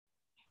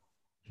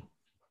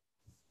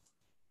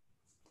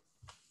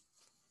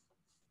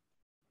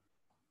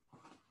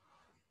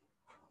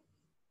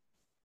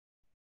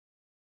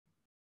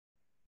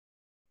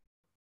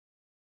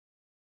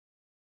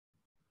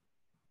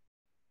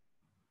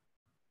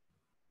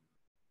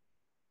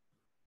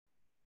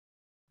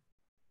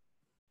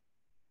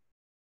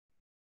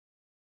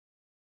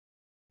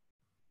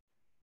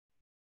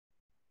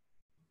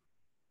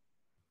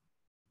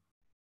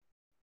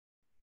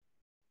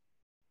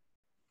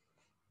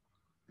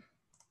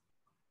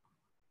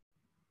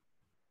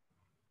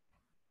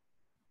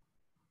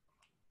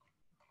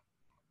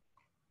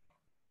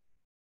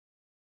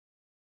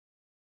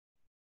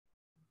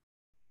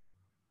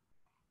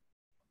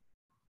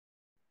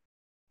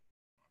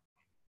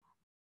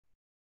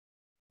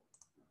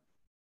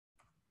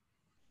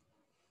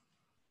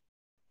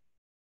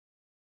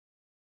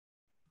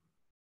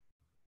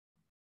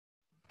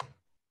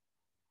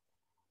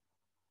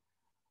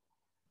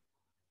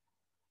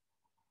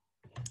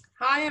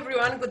Hi,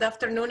 everyone. Good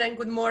afternoon and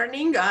good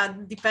morning,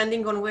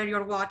 depending on where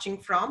you're watching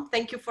from.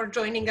 Thank you for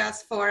joining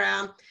us for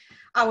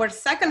our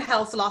second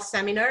health law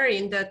seminar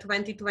in the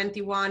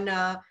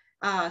 2021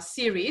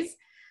 series.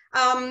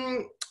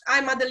 I'm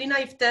Adelina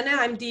Iftene.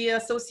 I'm the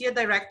Associate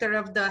Director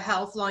of the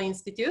Health Law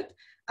Institute.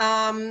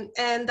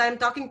 And I'm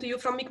talking to you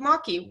from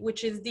Mi'kma'ki,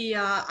 which is the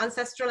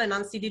ancestral and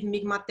unceded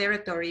Mi'kmaq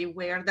territory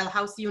where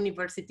Dalhousie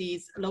University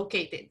is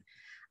located.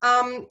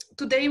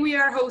 Today we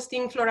are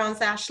hosting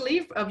Florence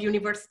Ashley of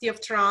University of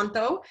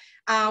Toronto.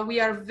 We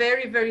are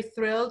very, very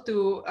thrilled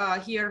to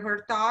hear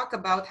her talk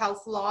about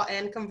health law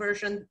and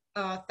conversion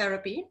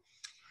therapy.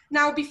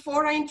 Now,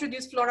 before I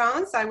introduce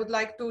Florence, I would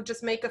like to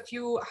just make a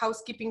few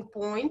housekeeping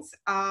points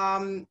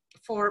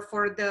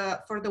for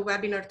the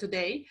webinar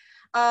today.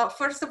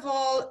 First of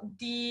all,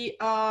 the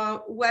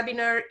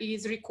webinar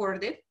is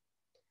recorded.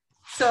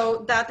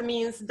 So that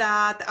means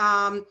that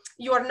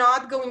you are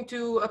not going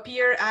to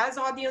appear as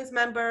audience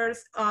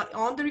members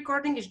on the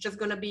recording. It's just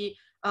going to be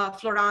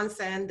Florence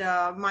and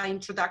my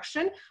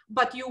introduction,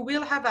 but you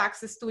will have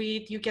access to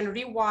it. You can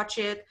rewatch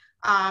it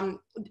on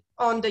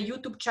the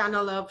YouTube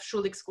channel of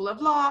Schulich School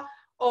of Law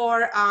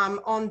or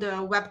on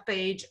the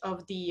webpage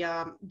of the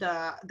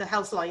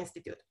Health Law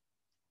Institute.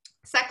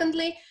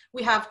 Secondly,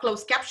 we have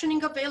closed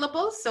captioning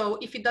available. So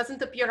if it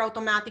doesn't appear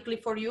automatically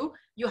for you,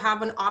 you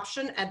have an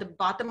option at the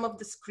bottom of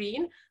the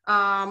screen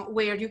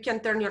where you can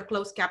turn your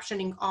closed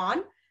captioning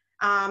on.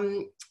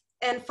 And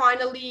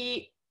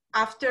finally,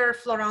 after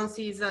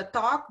Florence's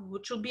talk,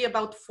 which will be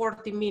about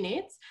 40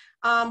 minutes,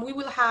 we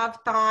will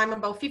have time,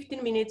 about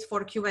 15 minutes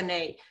for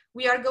Q&A.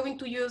 We are going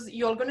to use,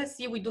 you're going to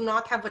see we do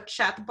not have a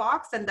chat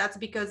box, and that's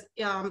because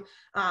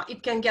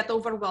it can get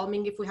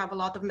overwhelming if we have a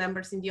lot of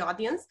members in the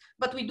audience,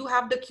 but we do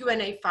have the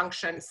Q&A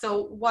function.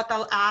 So what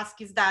I'll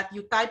ask is that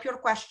you type your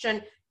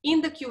question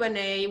in the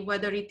Q&A,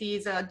 whether it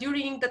is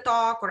during the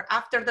talk or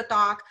after the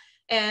talk,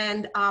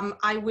 and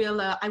I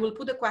will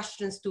put the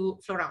questions to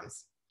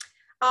Florence.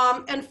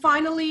 And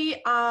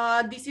finally,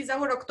 this is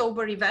our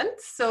October event.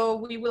 So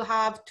we will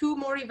have 2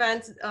 more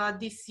events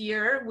this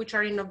year, which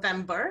are in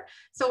November.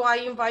 So I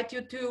invite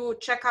you to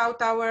check out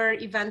our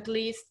event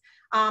list.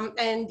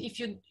 And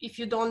if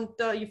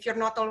you're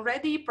not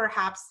already,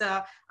 perhaps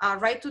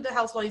write to the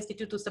Health Law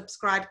Institute to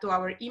subscribe to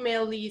our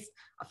email list,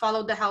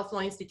 follow the Health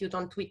Law Institute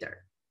on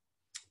Twitter.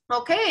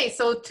 Okay,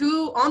 so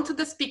on to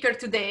the speaker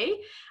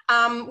today.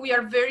 We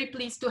are very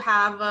pleased to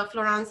have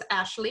Florence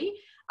Ashley.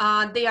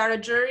 They are a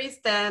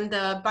jurist and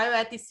a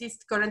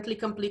bioethicist currently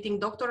completing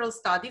doctoral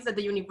studies at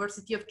the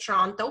University of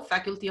Toronto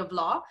Faculty of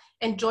Law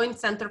and Joint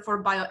Center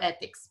for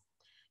Bioethics.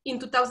 In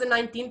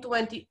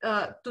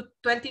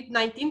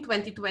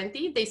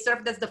 2019-2020, they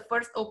served as the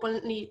first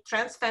openly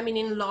trans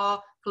feminine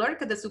law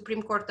clerk at the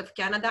Supreme Court of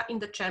Canada in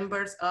the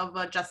chambers of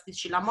Justice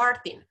Sheila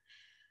Martin.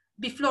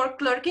 Before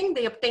clerking,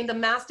 they obtained a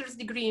master's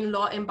degree in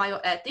law and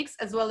bioethics,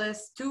 as well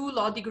as 2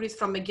 law degrees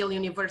from McGill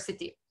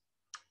University.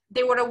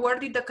 They were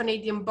awarded the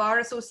Canadian Bar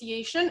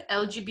Association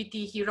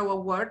LGBT Hero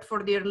Award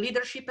for their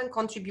leadership and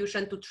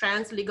contribution to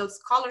trans legal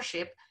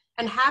scholarship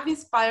and have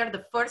inspired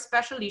the first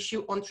special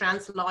issue on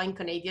trans law in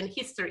Canadian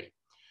history.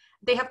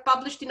 They have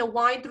published in a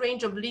wide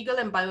range of legal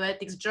and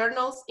bioethics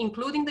journals,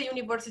 including the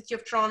University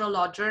of Toronto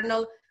Law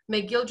Journal,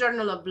 McGill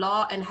Journal of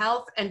Law and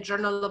Health, and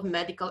Journal of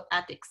Medical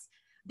Ethics.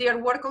 Their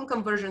work on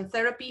conversion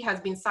therapy has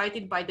been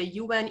cited by the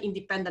UN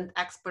Independent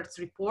Experts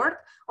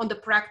Report on the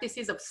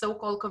practices of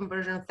so-called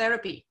conversion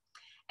therapy.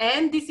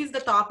 And this is the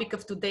topic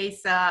of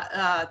today's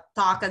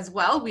talk as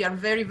well. We are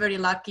very, very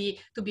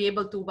lucky to be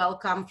able to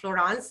welcome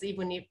Florence,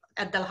 even if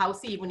at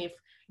Dalhousie, even if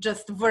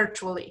just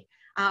virtually.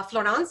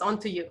 Florence, on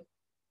to you.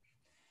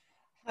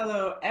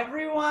 Hello,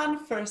 everyone.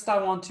 First, I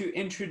want to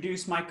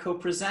introduce my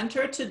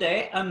co-presenter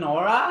today,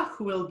 Anora,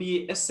 who will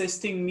be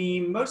assisting me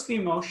mostly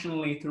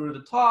emotionally through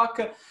the talk.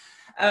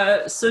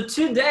 So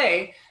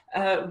today,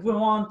 I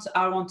want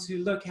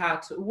to look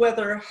at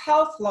whether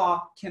health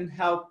law can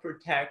help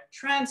protect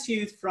trans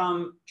youth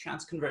from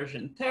trans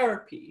conversion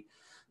therapy.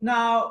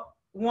 Now,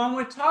 when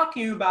we're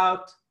talking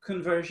about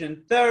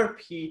conversion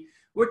therapy,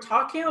 we're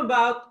talking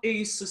about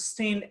a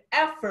sustained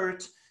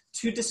effort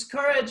to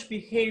discourage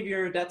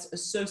behavior that's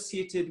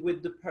associated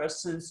with the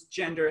person's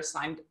gender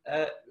assigned,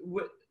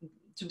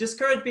 to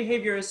discourage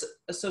behaviors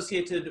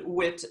associated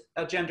with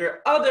a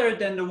gender other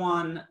than the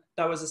one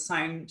that was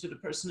assigned to the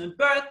person at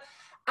birth,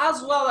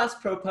 as well as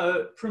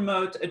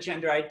promote a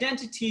gender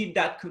identity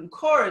that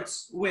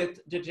concords with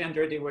the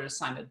gender they were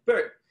assigned at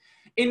birth.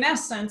 In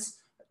essence,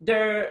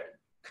 their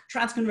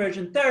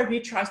transconversion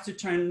therapy tries to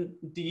turn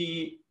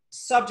the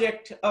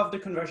subject of the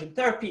conversion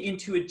therapy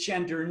into a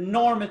gender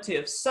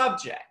normative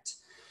subject.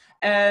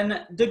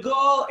 And the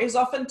goal is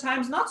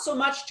oftentimes not so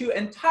much to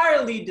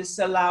entirely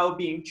disallow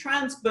being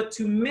trans, but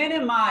to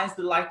minimize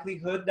the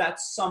likelihood that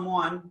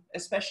someone,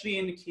 especially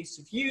in the case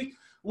of youth,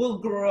 will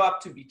grow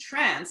up to be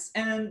trans.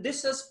 And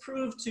this has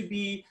proved to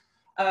be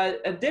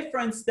a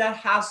difference that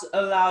has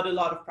allowed a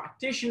lot of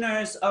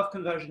practitioners of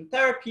conversion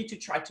therapy to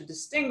try to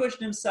distinguish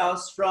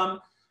themselves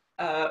from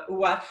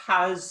what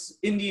has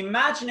in the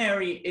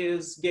imaginary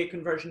is gay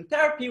conversion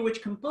therapy,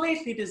 which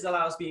completely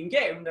disallows being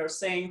gay. And they're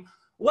saying,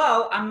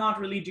 well, I'm not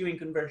really doing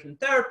conversion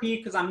therapy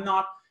because I'm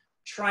not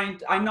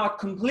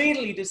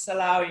completely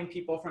disallowing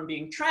people from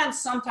being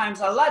trans. Sometimes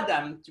I let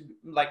them to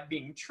like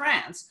being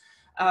trans.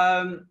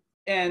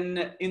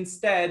 And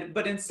instead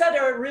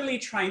they're really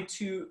trying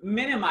to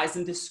minimize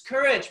and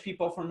discourage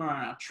people from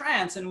learning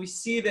trans. And we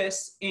see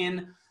this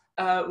in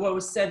what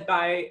was said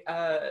by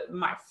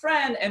my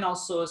friend and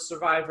also a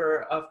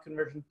survivor of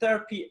conversion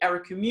therapy,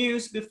 Erica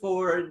Muse,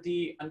 before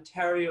the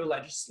Ontario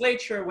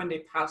legislature when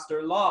they passed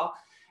their law.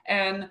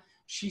 And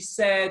she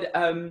said,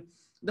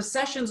 the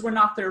sessions were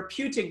not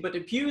therapeutic, but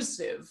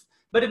abusive.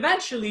 But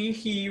eventually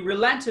he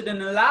relented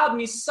and allowed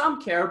me some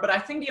care. But I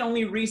think the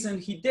only reason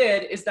he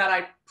did is that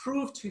I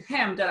proved to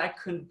him that I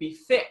couldn't be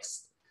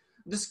fixed.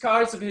 The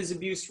scars of his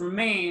abuse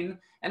remain,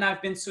 and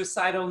I've been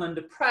suicidal and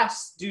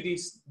depressed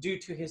due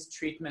to his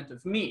treatment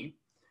of me.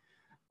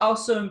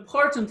 Also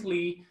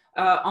importantly,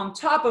 on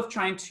top of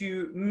trying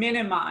to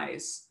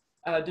minimize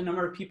the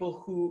number of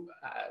people who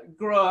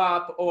grow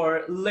up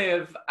or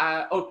live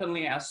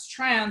openly as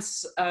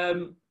trans,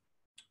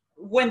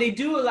 when they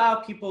do allow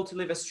people to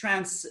live as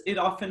trans, it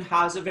often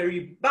has a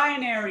very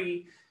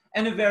binary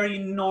and a very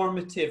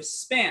normative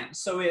spin.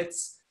 So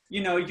it's,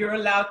 you know, you're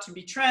allowed to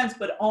be trans,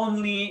 but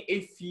only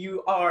if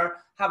you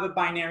have a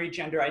binary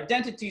gender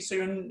identity. So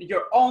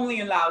you're only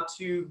allowed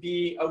to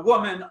be a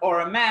woman or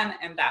a man,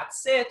 and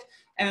that's it.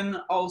 And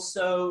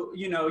also,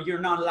 you know, you're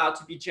not allowed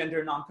to be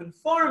gender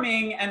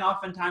nonconforming, and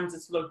oftentimes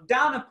it's looked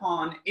down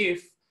upon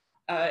if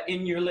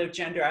in your lived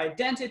gender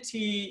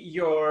identity,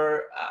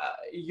 you're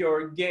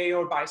gay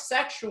or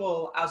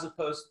bisexual as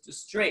opposed to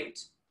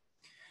straight.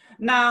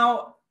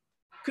 Now,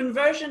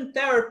 conversion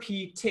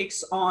therapy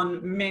takes on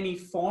many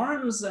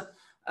forms.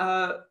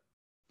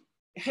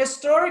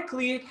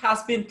 Historically, it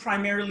has been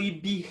primarily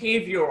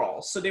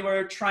behavioral. So they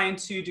were trying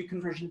to do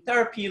conversion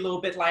therapy a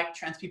little bit like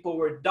trans people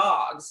were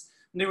dogs.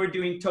 They were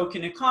doing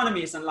token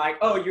economies and like,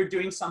 oh, you're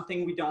doing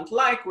something we don't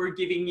like, we're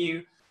giving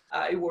you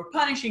we're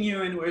punishing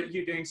you, and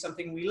you're doing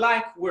something we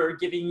like, we're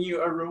giving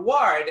you a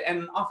reward.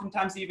 And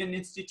oftentimes even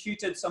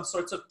instituted some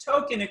sorts of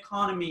token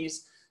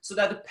economies so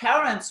that the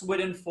parents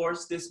would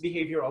enforce this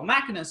behavioral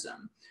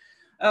mechanism.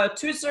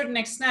 To a certain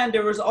extent,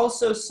 there was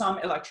also some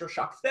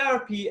electroshock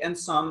therapy and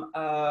some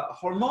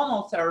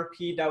hormonal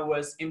therapy that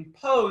was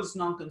imposed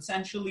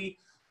non-consensually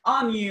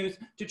on youth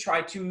to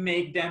try to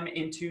make them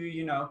into,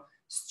 you know,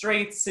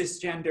 straight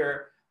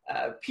cisgender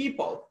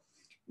people.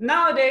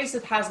 Nowadays,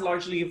 it has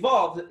largely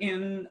evolved.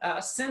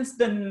 Since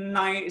the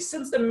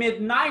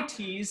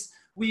mid-90s,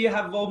 we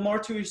have evolved more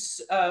to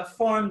a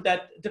form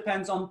that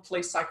depends on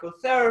place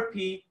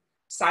psychotherapy,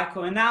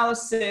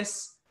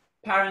 psychoanalysis,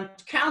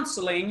 parent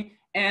counseling,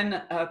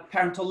 and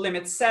parental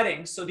limit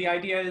setting. So the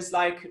idea is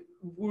like,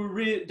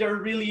 they're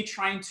really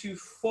trying to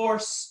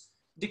force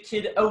the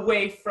kid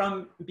away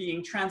from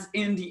being trans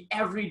in the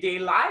everyday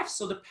life.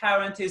 So the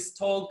parent is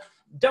told,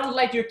 don't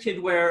let your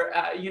kid wear,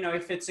 you know,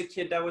 if it's a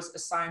kid that was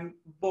assigned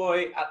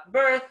boy at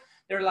birth,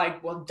 they're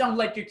like, well, don't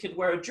let your kid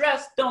wear a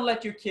dress. Don't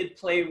let your kid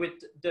play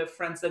with the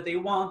friends that they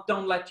want.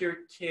 Don't let your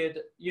kid,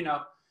 you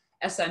know,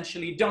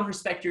 essentially don't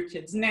respect your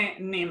kid's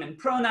name and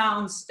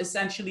pronouns,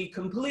 essentially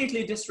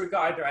completely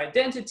disregard their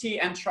identity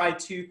and try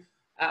to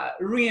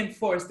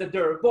reinforce that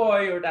they're a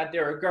boy or that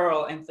they're a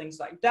girl and things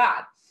like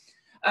that.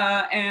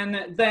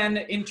 And then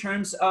in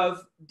terms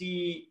of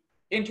the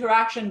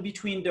interaction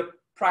between the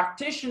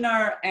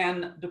practitioner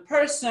and the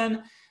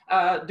person,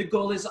 the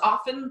goal is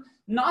often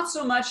not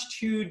so much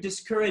to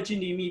discourage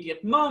in the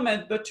immediate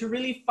moment, but to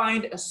really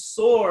find a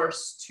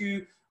source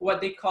to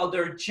what they call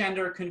their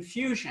gender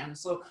confusion.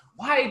 So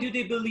why do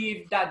they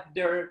believe that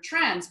they're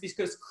trans?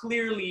 Because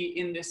clearly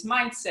in this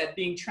mindset,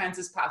 being trans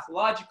is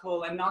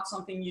pathological and not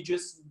something you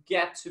just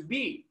get to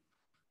be.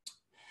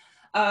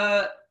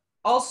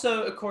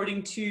 Also,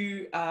 according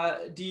to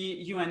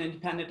the UN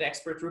Independent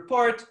Expert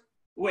Report,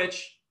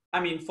 which,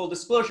 I mean, full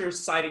disclosure,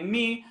 citing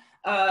me,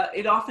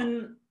 it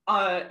often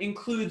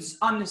includes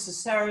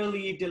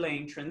unnecessarily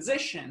delaying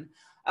transition.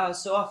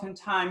 So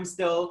oftentimes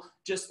they'll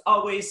just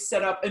always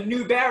set up a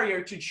new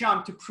barrier to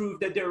jump to prove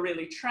that they're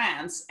really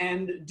trans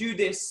and do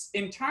this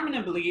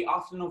interminably,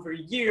 often over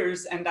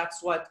years. And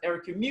that's what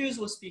Erica Muse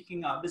was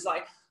speaking of, is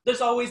like, there's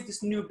always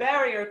this new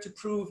barrier to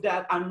prove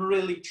that I'm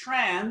really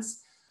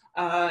trans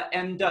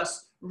and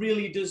thus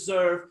really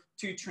deserve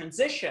to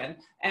transition.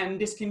 And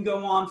this can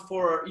go on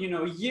for, you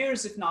know,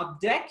 years, if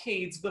not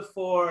decades,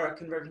 before a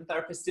conversion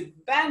therapist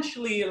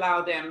eventually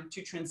allow them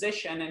to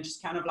transition and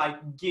just kind of like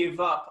give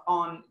up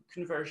on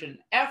conversion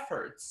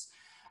efforts,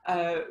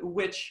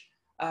 which,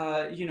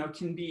 you know,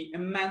 can be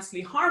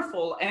immensely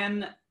harmful.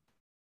 And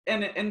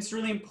it's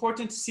really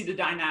important to see the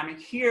dynamic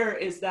here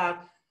is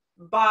that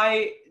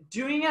by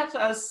doing it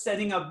as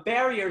setting up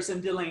barriers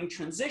and delaying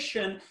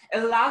transition,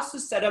 it allows to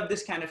set up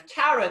this kind of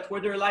carrot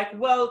where they're like,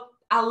 well,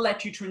 I'll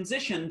let you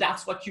transition.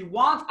 That's what you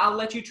want. I'll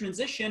let you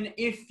transition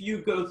if you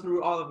go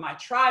through all of my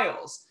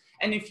trials.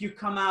 And if you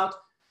come out,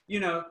 you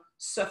know,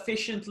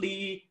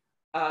 sufficiently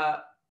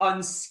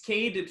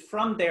unscathed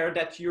from there,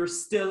 that you're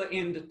still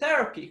in the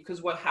therapy.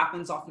 Because what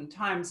happens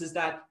oftentimes is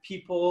that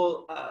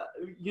people,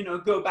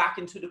 go back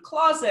into the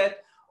closet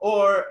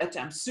or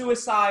attempt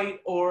suicide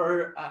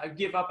or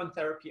give up on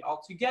therapy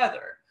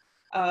altogether.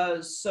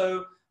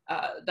 So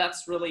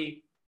that's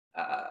really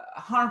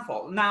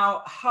harmful.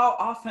 Now, how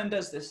often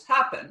does this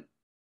happen?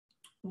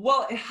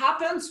 Well, it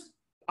happens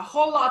a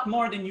whole lot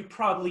more than you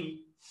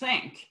probably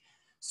think.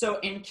 So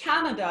in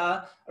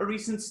Canada, a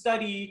recent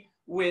study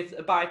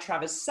by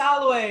Travis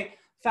Salloway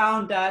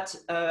found that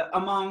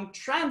among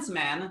trans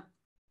men,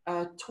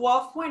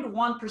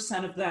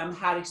 12.1% of them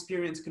had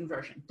experienced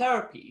conversion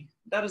therapy.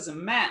 That is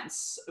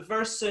immense,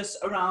 versus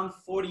around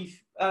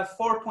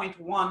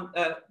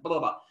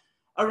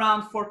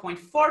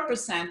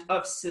 4.4%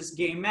 of cis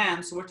gay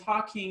men. So we're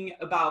talking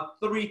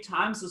about 3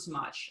 times as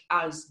much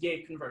as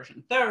gay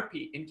conversion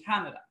therapy in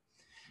Canada.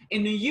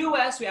 In the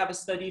US, we have a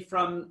study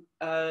from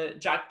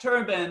Jack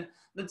Turbin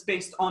that's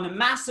based on a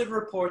massive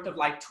report of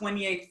like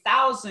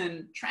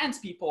 28,000 trans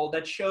people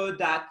that showed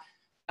that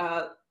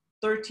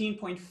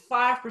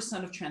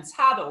 13.5% of trans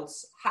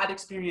adults had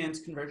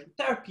experienced conversion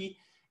therapy.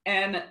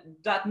 And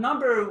that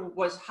number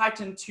was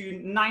heightened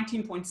to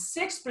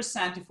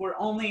 19.6% if we're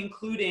only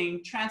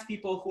including trans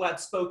people who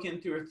had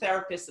spoken to a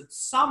therapist at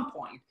some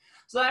point.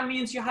 So that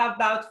means you have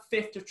about a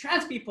fifth of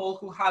trans people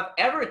who have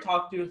ever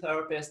talked to a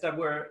therapist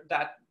where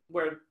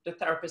the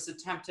therapist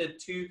attempted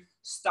to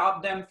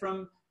stop them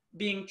from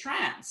being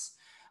trans.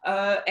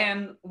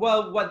 And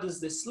well, what does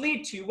this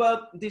lead to?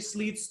 Well, this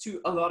leads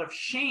to a lot of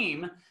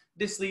shame.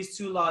 This leads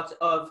to a lot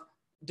of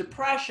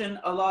depression,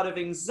 a lot of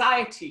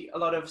anxiety, a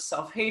lot of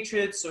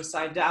self-hatred,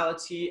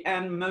 suicidality,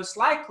 and most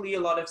likely a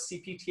lot of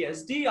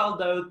CPTSD,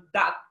 although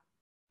that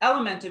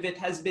element of it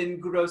has been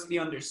grossly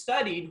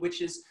understudied,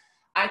 which is,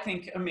 I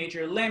think, a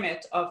major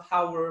limit of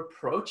how we're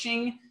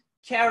approaching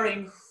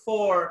caring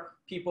for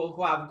people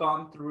who have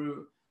gone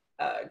through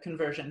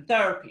conversion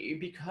therapy,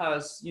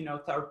 because,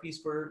 therapies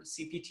for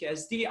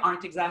CPTSD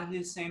aren't exactly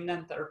the same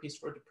than therapies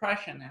for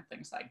depression and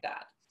things like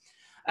that.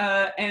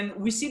 And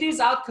we see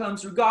these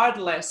outcomes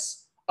regardless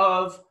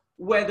of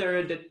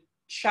whether the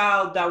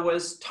child that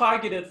was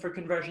targeted for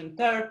conversion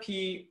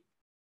therapy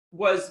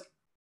was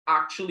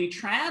actually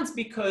trans,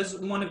 because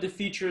one of the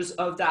features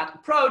of that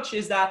approach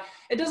is that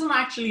it doesn't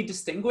actually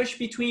distinguish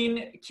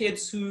between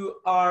kids who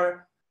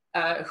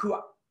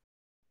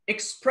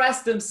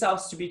express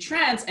themselves to be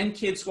trans and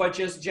kids who are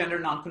just gender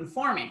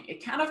nonconforming.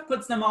 It kind of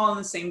puts them all in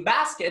the same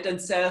basket and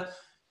says,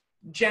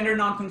 gender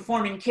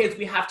nonconforming kids,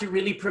 we have to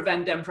really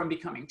prevent them from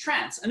becoming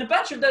trans. And a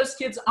bunch of those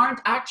kids aren't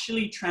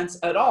actually trans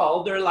at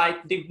all.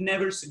 They've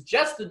never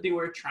suggested they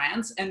were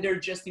trans, and they're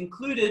just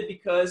included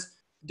because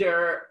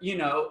they're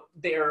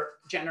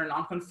gender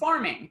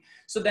nonconforming.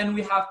 So then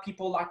we have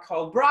people like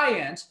Carl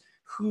Bryant,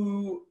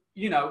 who,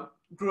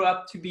 grew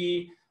up to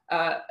be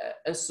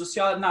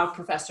now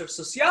professor of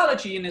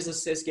sociology and is a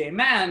cis gay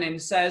man,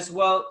 and says,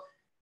 well,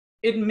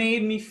 it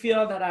made me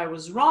feel that I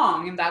was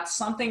wrong and that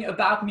something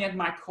about me at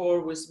my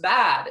core was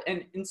bad,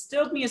 and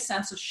instilled me a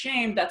sense of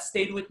shame that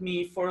stayed with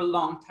me for a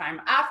long time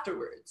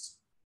afterwards.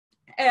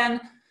 And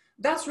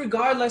that's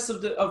regardless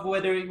of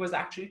whether he was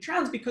actually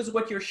trans, because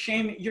what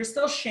you're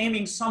still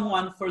shaming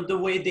someone for the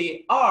way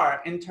they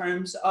are in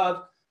terms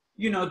of,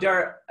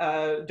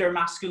 their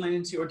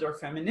masculinity or their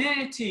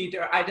femininity,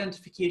 their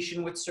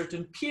identification with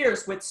certain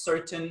peers, with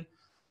certain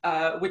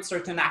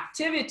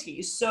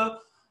activities. So,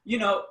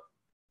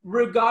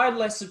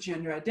 regardless of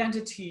gender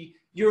identity,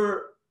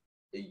 the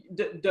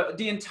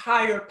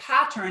entire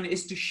pattern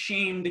is to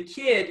shame the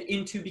kid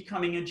into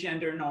becoming a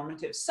gender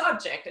normative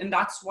subject. And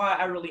that's why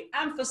I really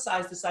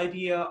emphasize this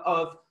idea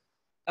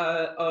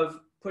of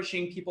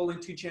pushing people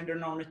into gender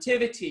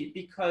normativity,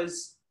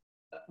 because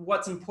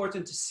what's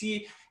important to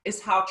see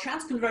is how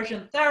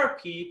transconversion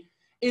therapy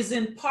is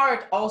in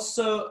part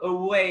also a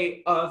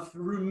way of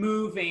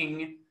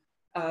removing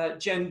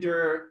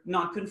gender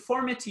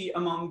nonconformity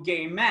among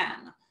gay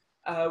men.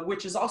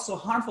 Which is also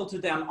harmful to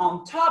them,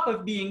 on top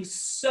of being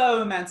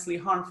so immensely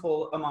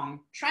harmful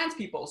among trans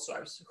people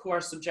who are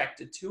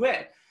subjected to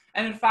it.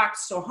 And in fact,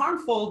 so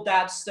harmful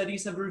that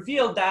studies have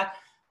revealed that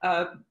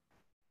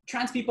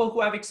trans people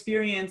who have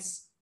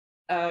experienced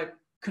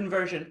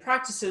conversion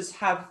practices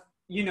have,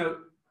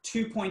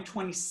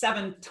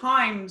 2.27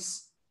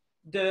 times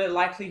the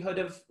likelihood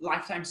of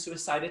lifetime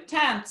suicide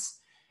attempts.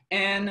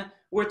 And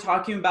we're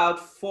talking about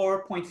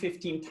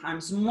 4.15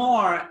 times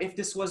more if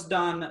this was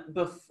done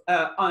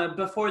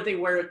before they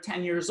were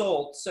 10 years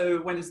old.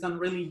 So when it's done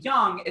really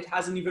young, it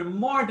has an even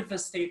more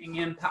devastating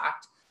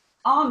impact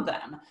on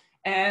them.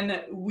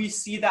 And we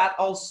see that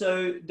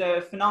also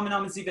the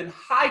phenomenon is even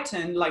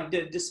heightened, like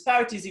the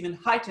disparity is even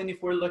heightened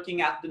if we're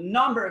looking at the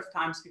number of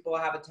times people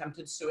have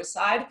attempted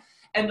suicide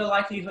and the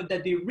likelihood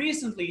that they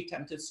recently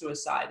attempted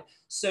suicide.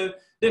 So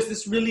there's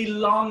this really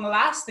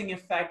long-lasting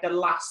effect that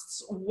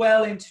lasts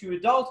well into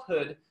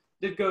adulthood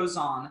that goes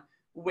on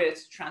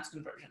with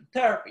transconversion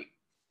therapy.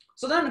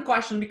 So then the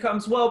question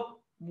becomes,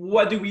 well,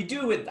 what do we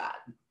do with that?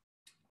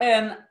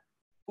 And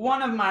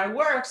one of my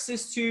works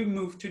is to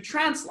move to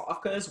trans law,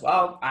 because,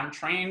 well, I'm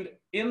trained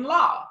in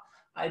law.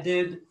 I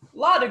did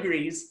law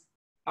degrees.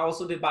 I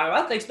also did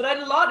bioethics, but I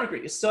did law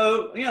degrees.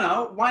 So, you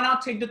know, why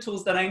not take the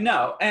tools that I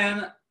know?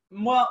 And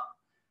well,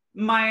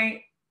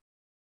 one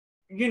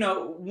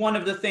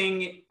of the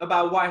thing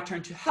about why I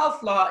turned to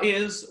health law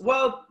is,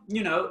 well,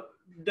 you know,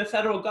 the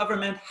federal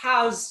government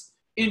has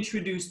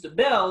introduced a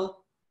bill,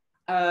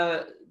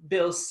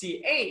 Bill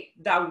C-8,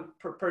 that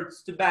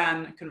purports to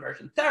ban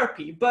conversion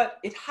therapy, but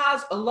it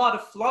has a lot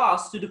of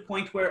flaws to the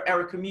point where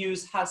Erica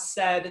Muse has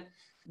said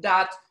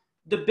that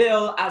the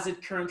bill as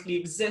it currently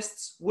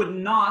exists would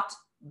not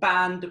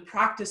ban the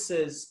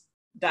practices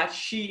that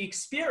she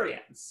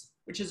experienced,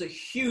 which is a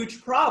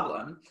huge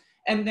problem.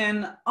 And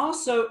then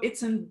also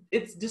it's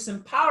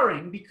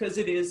disempowering because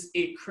it is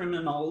a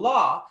criminal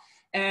law.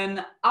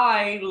 And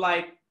I,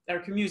 like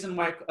Erica Muse and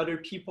like other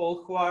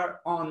people who are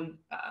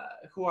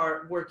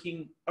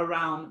working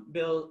around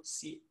Bill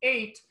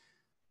C-8,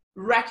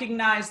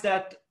 recognize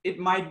that it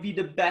might be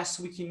the best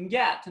we can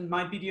get and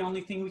might be the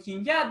only thing we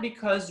can get,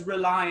 because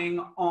relying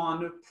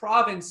on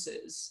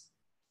provinces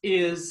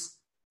is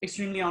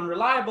extremely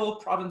unreliable.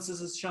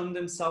 Provinces have shown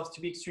themselves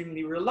to be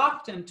extremely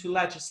reluctant to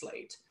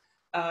legislate,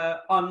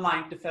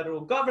 unlike the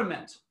federal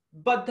government.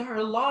 But there are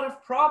a lot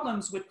of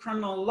problems with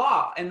criminal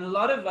law, and a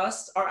lot of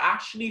us are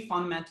actually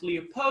fundamentally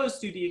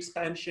opposed to the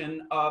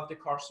expansion of the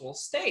carceral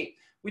state.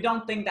 We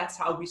don't think that's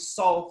how we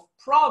solve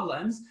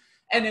problems.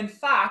 And in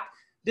fact,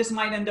 this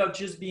might end up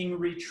just being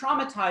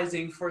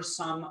re-traumatizing for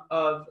some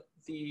of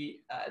the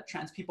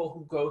trans people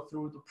who go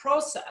through the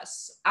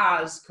process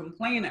as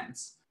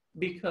complainants,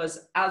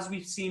 because as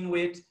we've seen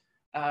with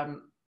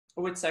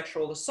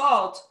sexual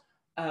assault,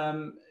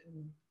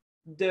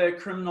 the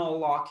criminal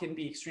law can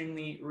be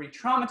extremely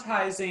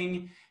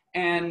re-traumatizing.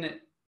 And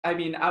I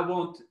mean, I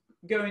won't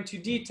go into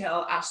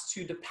detail as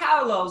to the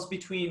parallels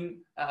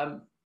between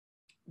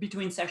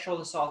sexual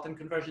assault and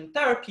conversion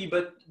therapy,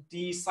 but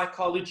the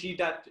psychology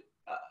that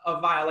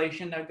of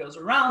violation that goes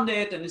around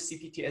it, and the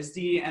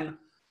CPTSD and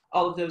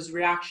all of those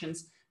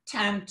reactions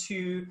tend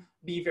to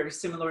be very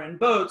similar in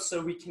both.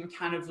 So we can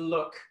kind of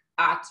look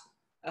at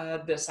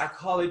the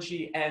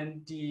psychology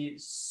and the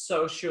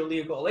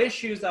socio-legal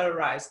issues that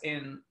arise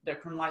in the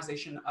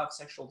criminalization of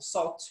sexual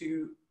assault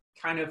to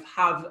kind of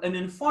have an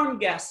informed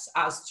guess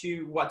as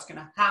to what's going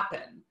to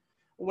happen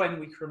when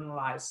we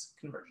criminalize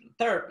conversion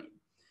therapy.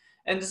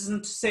 And this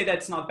isn't to say that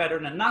it's not better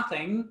than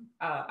nothing.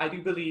 I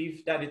do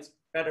believe that it's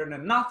better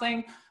than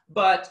nothing,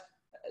 but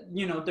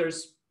you know,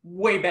 there's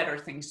way better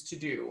things to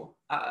do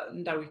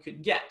that we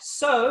could get.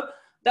 So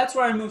that's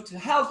where I moved to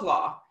health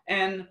law,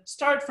 and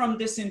start from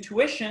this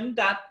intuition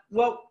that,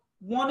 well,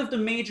 one of the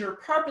major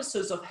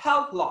purposes of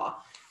health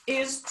law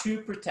is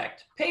to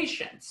protect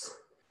patients.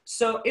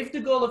 So if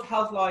the goal of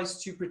health law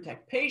is to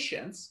protect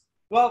patients,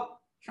 well,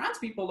 trans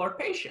people are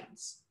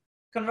patients.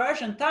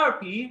 Conversion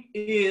therapy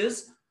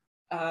is,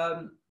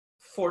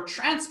 for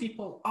trans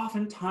people,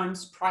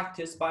 oftentimes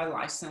practiced by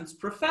licensed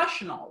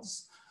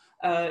professionals.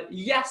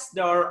 Yes,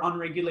 there are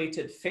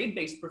unregulated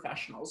faith-based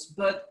professionals,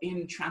 but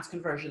in trans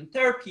conversion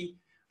therapy,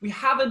 we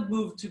haven't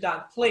moved to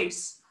that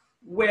place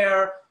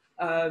where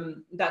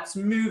that's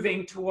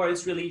moving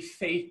towards really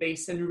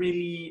faith-based and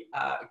really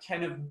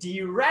kind of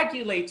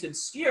deregulated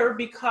sphere,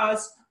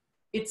 because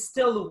it's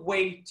still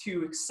way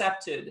too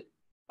accepted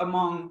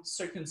among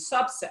certain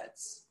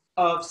subsets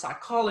of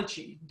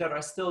psychology that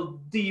are still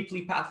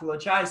deeply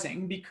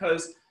pathologizing,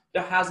 because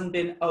there hasn't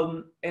been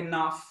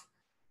enough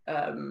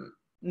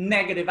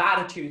negative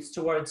attitudes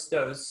towards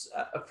those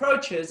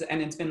approaches,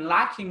 and it's been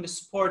lacking the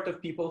support of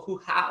people who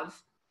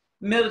have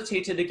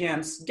militated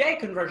against gay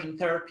conversion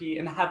therapy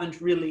and haven't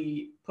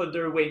really put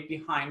their weight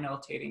behind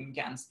militating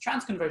against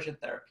trans conversion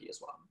therapy as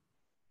well.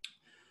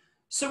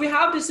 So we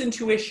have this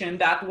intuition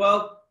that,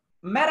 well,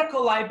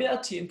 medical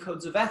liability and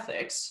codes of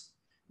ethics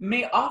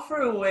may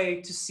offer a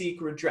way to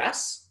seek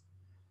redress,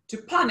 to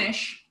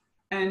punish,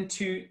 and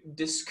to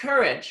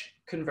discourage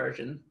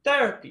conversion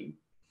therapy.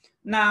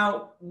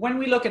 Now, when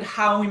we look at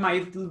how we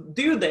might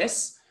do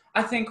this,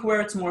 I think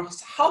where it's more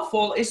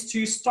helpful is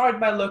to start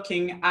by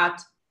looking at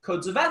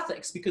codes of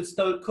ethics, because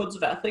those codes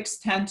of ethics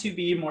tend to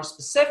be more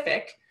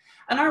specific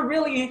and are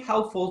really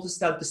helpful to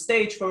set the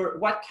stage for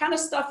what kind of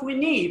stuff we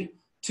need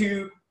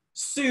to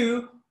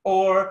sue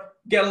or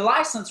get a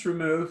license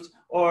removed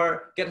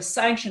or get a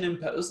sanction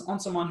imposed on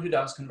someone who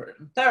does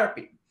conversion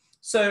therapy.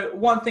 So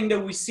one thing that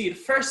we see, the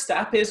first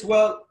step is,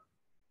 well,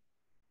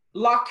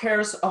 law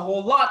cares a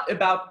whole lot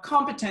about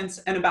competence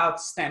and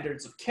about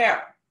standards of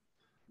care.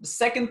 The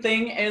second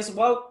thing is,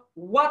 well,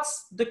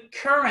 what's the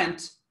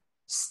current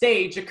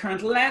stage, the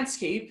current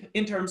landscape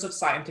in terms of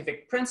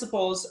scientific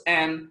principles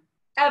and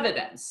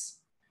evidence?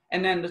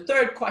 And then the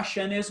third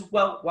question is,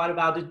 well, what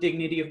about the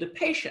dignity of the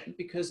patient?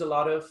 Because a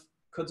lot of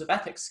codes of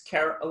ethics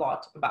care a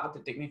lot about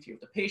the dignity of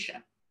the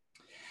patient.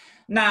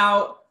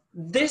 Now,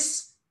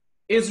 this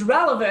is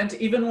relevant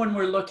even when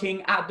we're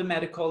looking at the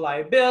medical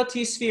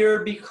liability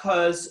sphere,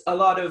 because a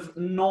lot of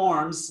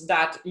norms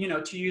that, you know,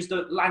 to use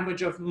the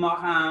language of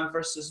Morin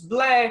versus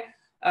Blais,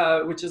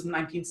 which is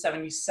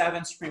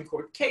 1977 Supreme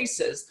Court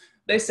cases,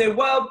 they say,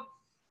 well,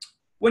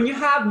 when you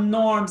have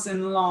norms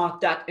in law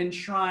that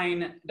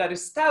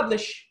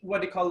establish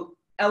what they call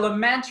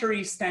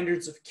elementary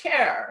standards of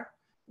care,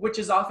 which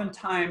is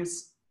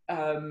oftentimes,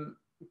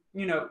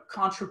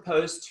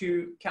 contraposed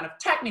to kind of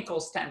technical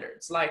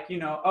standards, like,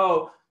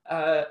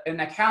 an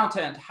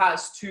accountant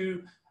has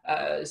to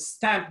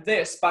stamp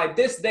this by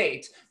this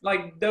date.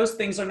 Like, those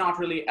things are not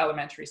really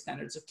elementary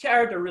standards of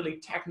care. They're really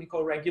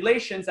technical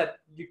regulations that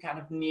you kind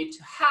of need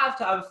to have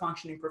a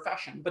functioning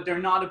profession, but they're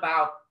not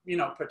about,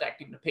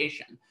 protecting the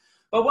patient.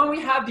 But when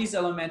we have these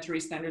elementary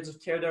standards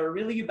of care that are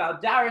really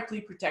about directly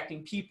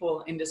protecting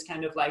people in this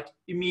kind of like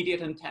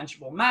immediate and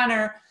tangible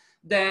manner,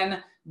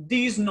 then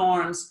these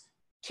norms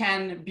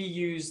can be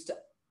used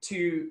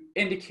to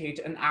indicate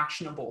an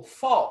actionable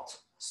fault.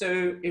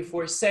 So if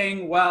we're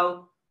saying,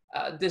 well,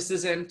 this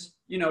isn't,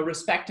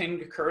 respecting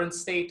the current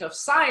state of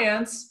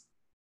science,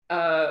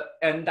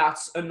 and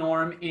that's a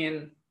norm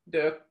in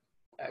the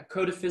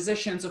Code of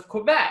Physicians of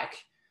Quebec,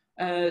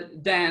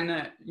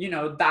 then,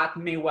 that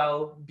may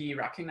well be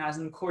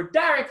recognized in court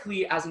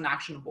directly as an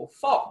actionable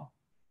fault.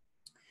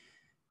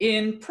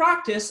 In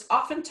practice,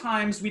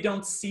 oftentimes we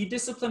don't see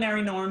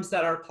disciplinary norms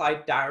that are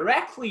applied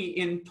directly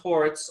in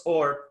torts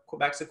or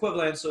Quebec's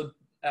equivalent, so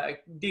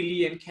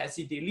délit and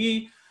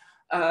quasi-délit.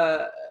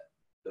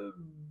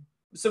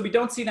 So we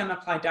don't see them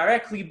applied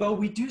directly, but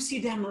we do see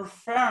them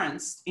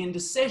referenced in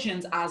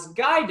decisions as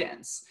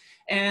guidance.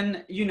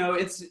 And,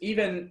 it's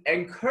even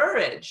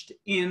encouraged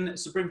in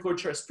Supreme Court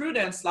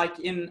jurisprudence, like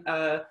in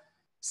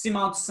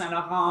Simon de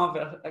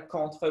Saint-Laurent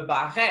contre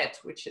Barrette,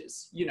 which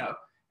is,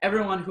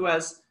 everyone who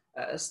has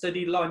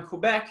studied law in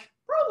Quebec,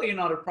 probably in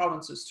other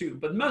provinces too,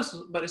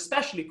 but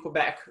especially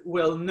Quebec,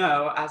 will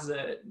know as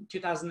a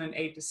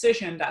 2008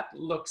 decision that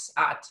looks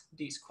at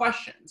these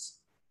questions.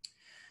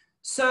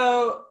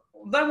 So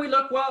then we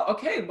look, well,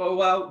 okay,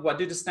 well, what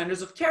do the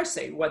standards of care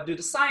say? What do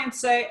the science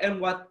say? And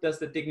what does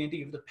the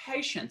dignity of the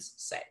patients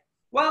say?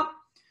 Well,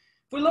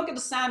 if we look at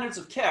the standards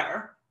of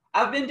care,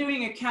 I've been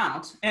doing a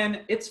count,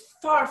 and it's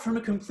far from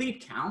a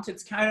complete count.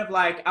 It's kind of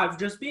like I've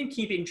just been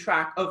keeping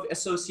track of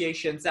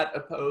associations that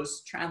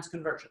oppose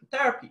transconversion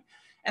therapy.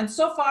 And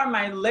so far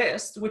my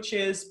list, which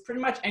is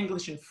pretty much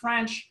English and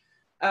French,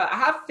 I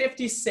have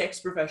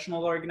 56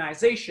 professional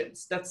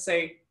organizations that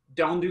say,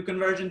 don't do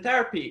conversion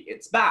therapy,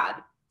 it's bad.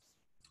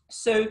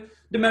 So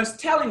the most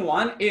telling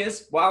one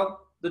is,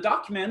 well, the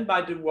document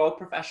by the World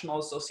Professional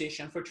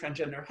Association for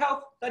Transgender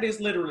Health that is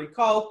literally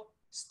called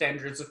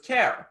Standards of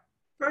Care,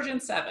 version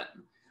 7.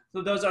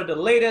 So those are the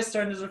latest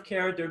standards of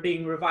care. They're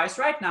being revised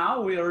right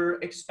now. We're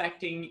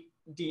expecting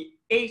the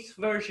 8th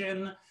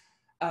version,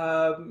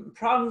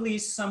 probably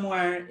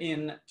somewhere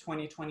in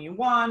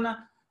 2021,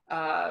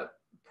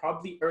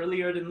 probably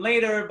earlier than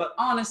later, but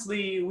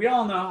honestly, we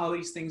all know how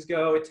these things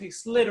go. It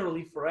takes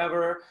literally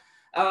forever.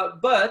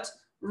 But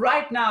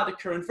right now, the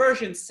current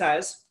version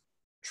says,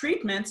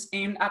 treatments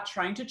aimed at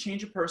trying to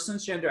change a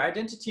person's gender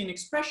identity and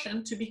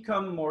expression to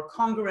become more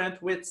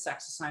congruent with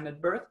sex assigned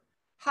at birth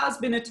has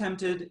been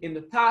attempted in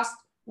the past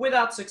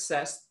without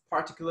success,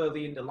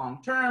 particularly in the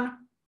long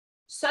term.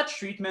 Such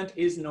treatment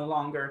is no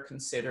longer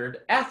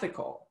considered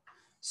ethical.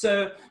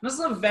 So this is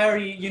a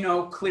very,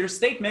 clear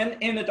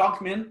statement in a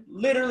document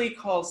literally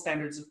called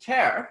Standards of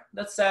Care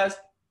that says,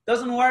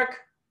 doesn't work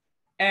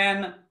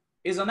and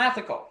is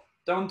unethical.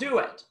 Don't do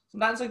it. So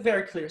that's a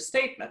very clear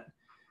statement.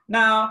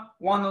 Now,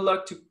 want to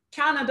look to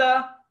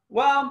Canada?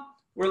 Well,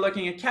 we're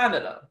looking at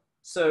Canada.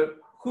 So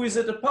who is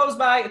it opposed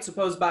by? It's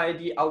opposed by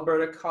the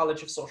Alberta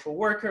College of Social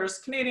Workers,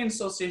 Canadian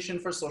Association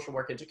for Social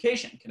Work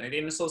Education,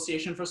 Canadian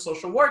Association for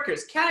Social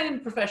Workers,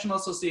 Canadian Professional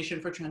Association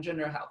for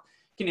Transgender Health,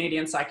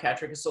 Canadian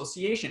Psychiatric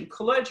Association,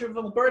 College of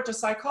Alberta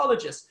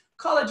Psychologists,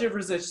 College of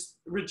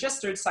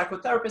Registered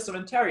Psychotherapists of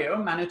Ontario,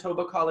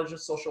 Manitoba College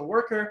of Social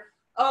Worker,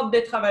 Ordre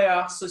des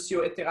travailleurs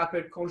sociaux et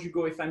thérapeutes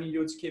conjugaux et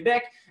familiaux du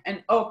Québec,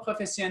 and Ordre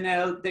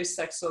professionnel des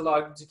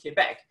sexologues du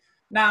Québec.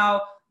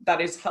 Now,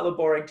 that is hella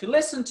boring to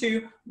listen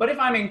to, but if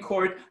I'm in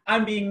court,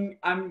 I'm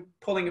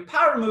pulling a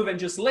power move and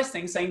just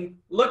listing, saying,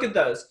 look at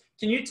those.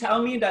 Can you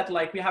tell me that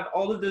we have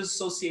all of those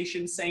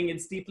associations saying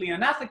it's deeply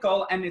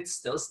unethical and it's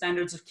still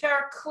standards of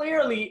care?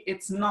 Clearly,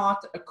 it's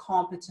not a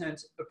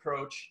competent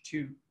approach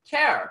to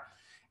care.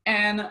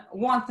 And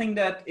one thing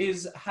that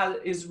is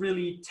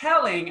really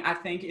telling, I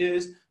think,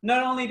 is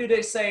not only do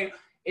they say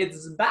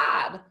it's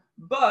bad,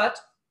 but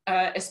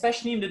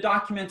especially in the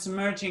documents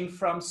emerging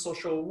from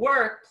social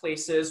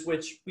workplaces,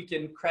 which we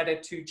can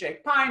credit to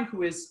Jake Pine,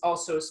 who is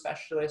also a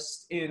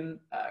specialist in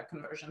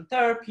conversion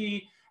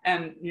therapy,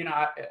 and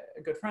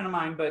a good friend of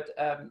mine, but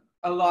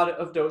a lot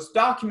of those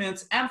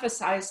documents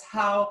emphasize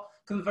how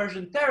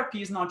conversion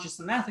therapy is not just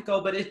unethical,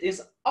 but it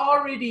is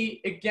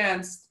already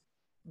against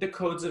the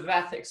codes of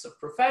ethics of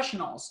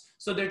professionals.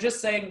 So they're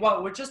just saying,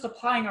 well, we're just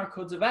applying our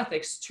codes of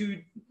ethics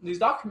to these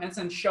documents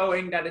and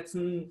showing that it's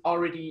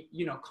already,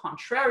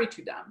 contrary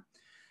to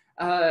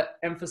them,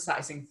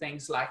 emphasizing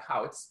things like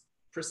how it's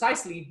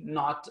precisely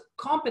not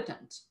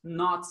competent,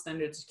 not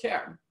standards of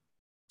care.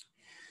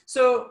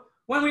 So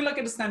when we look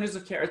at the standards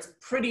of care, it's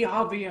pretty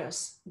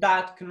obvious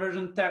that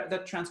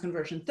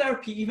transconversion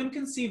therapy, even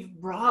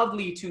conceived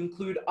broadly to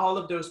include all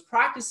of those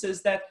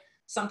practices that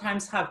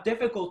sometimes have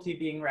difficulty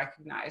being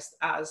recognized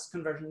as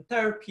conversion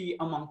therapy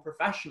among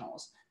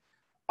professionals,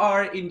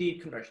 are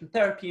indeed conversion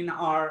therapy and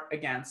are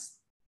against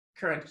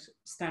current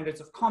standards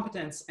of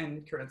competence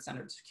and current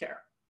standards of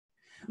care.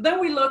 Then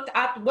we looked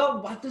at,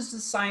 well, what does the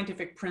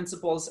scientific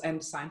principles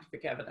and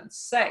scientific evidence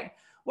say?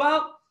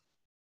 Well,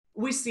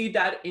 we see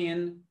that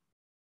in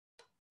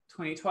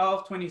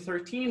 2012,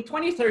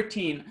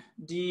 2013,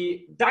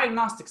 the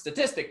Diagnostic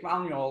Statistic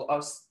Manual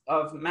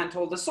of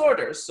Mental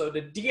Disorders, so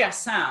the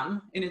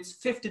DSM, in its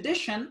 5th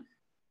edition,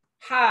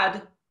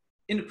 had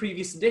in the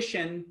previous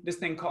edition this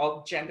thing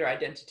called gender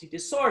identity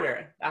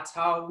disorder. That's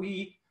how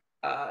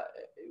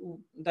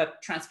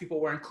that trans people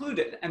were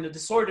included. And the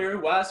disorder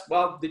was,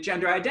 well, the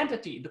gender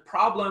identity. The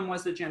problem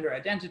was the gender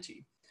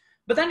identity.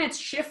 But then it's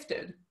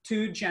shifted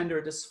to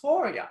gender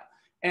dysphoria.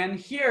 And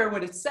here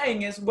what it's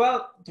saying is,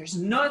 well, there's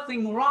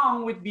nothing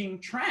wrong with being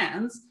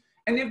trans.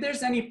 And if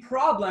there's any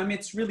problem,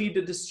 it's really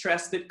the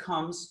distress that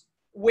comes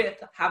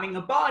with having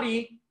a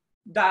body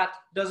that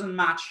doesn't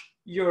match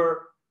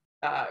your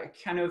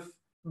kind of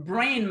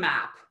brain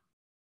map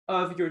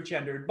of your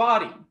gendered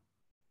body.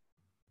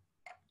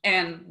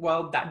 And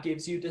well, that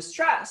gives you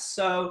distress.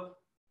 So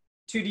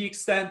to the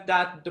extent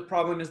that the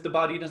problem is the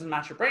body doesn't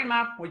match your brain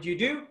map, what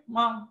do?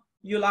 Well,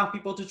 you allow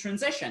people to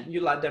transition.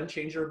 You let them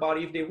change their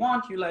body if they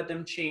want. You let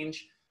them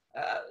change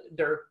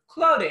their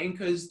clothing,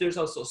 because there's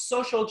also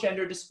social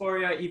gender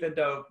dysphoria, even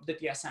though the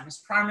DSM is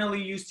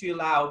primarily used to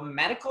allow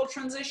medical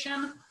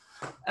transition.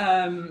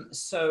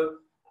 So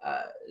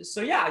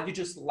yeah, you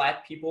just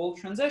let people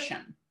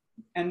transition.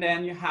 And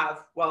then you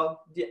have,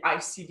 well, the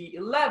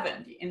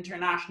ICD-11, the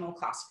International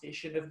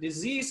Classification of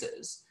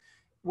Diseases,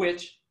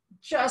 which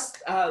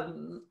just, I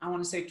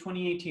want to say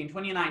 2018,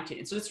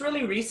 2019. So it's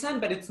really recent,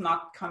 but it's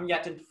not come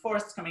yet into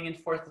force. It's coming into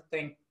force, I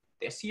think,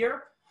 this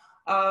year.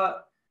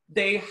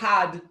 They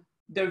had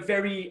the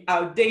very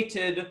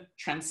outdated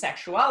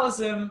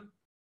transsexualism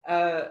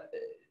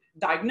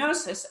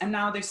diagnosis. And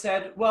now they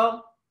said,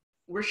 well,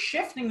 we're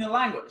shifting the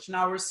language.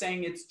 Now we're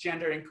saying it's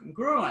gender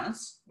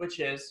incongruence, which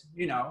is,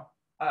 you know,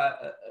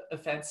 a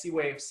fancy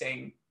way of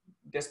saying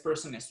this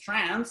person is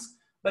trans,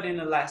 but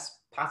in a less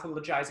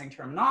pathologizing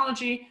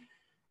terminology.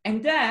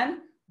 And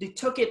then they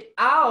took it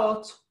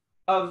out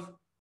of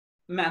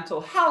mental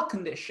health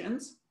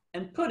conditions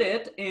and put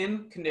it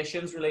in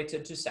conditions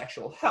related to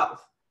sexual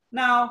health.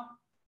 Now,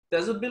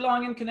 does it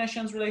belong in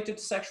conditions related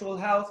to sexual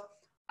health?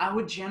 I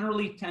would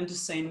generally tend to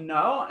say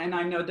no. And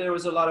I know there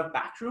was a lot of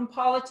backroom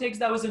politics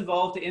that was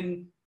involved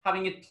in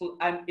having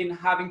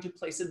to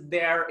place it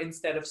there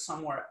instead of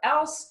somewhere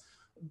else.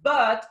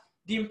 But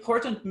the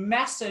important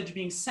message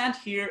being sent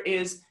here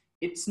is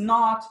it's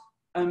not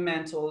a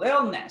mental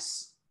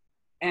illness.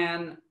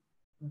 And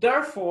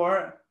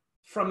therefore,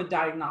 from a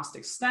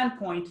diagnostic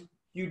standpoint,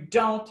 you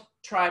don't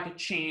try to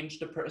change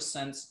the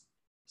person's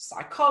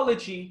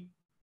psychology.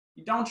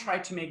 You don't try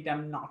to make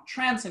them not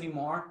trans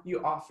anymore.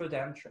 You offer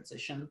them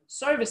transition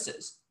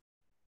services.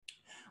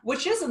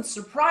 Which isn't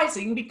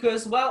surprising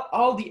because, well,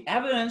 all the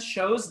evidence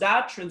shows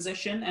that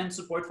transition and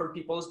support for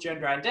people's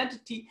gender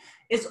identity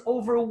is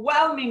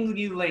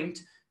overwhelmingly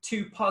linked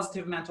to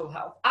positive mental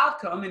health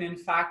outcome. And in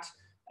fact,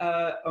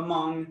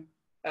 among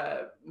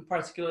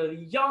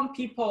particularly young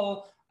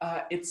people,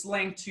 it's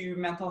linked to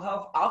mental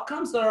health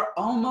outcomes that are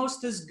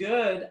almost as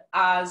good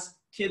as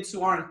kids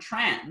who aren't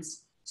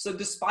trans. So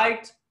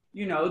despite,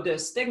 you know, the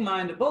stigma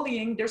and the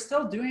bullying, they're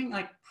still doing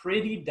like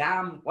pretty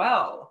damn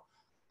well.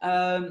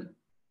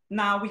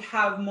 Now we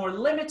have more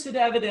limited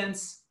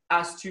evidence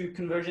as to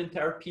conversion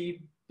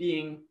therapy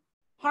being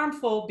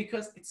harmful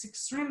because it's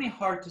extremely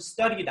hard to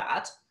study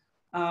that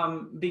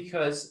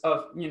because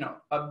of, you know,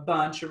 a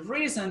bunch of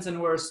reasons,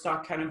 and we're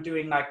stuck kind of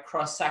doing like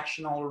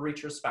cross-sectional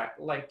retrospect,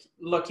 like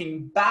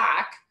looking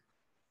back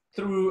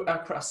through a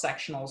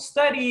cross-sectional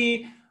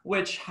study,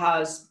 which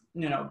has,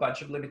 you know, a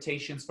bunch of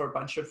limitations for a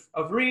bunch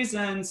of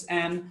reasons,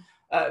 and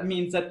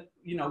means that,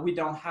 you know, we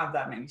don't have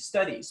that many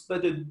studies.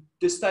 But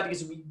the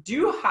studies we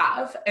do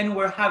have, and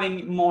we're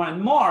having more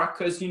and more,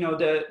 because, you know,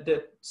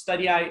 the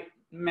study I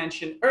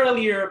mentioned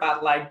earlier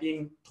about like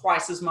being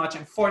twice as much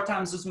and 4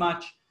 times as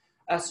much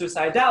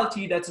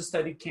suicidality, that's a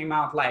study that came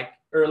out like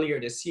earlier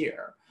this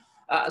year.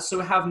 So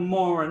we have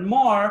more and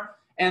more,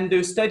 and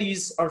those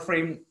studies are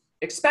framed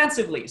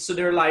expensively. So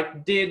they're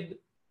like, did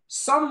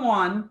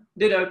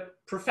a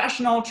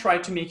professional try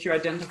to make you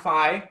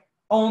identify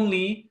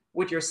only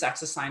with your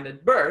sex assigned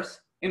at birth?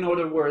 In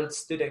other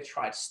words, did they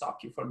try to stop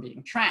you from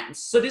being trans?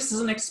 So this is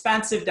an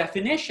expansive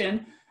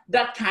definition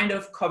that kind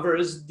of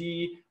covers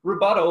the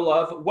rebuttal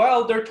of,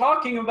 well, they're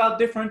talking about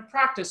different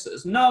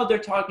practices. No, they're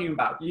talking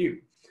about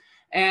you.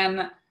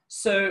 And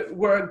so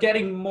we're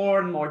getting more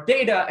and more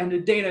data, and the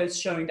data is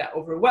showing that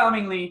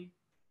overwhelmingly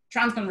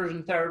trans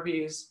conversion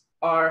therapies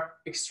are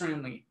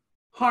extremely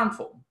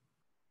harmful.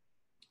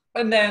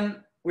 And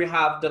then we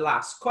have the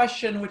last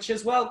question, which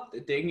is, well,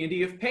 the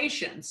dignity of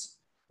patients.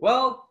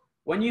 Well,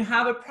 when you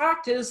have a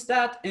practice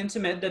that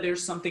intimate that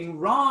there's something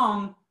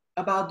wrong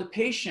about the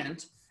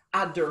patient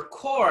at their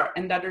core,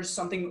 and that there's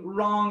something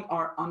wrong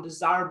or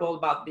undesirable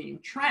about being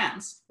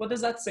trans, what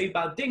does that say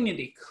about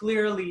dignity?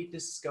 Clearly,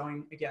 this is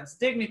going against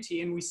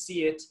dignity, and we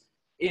see it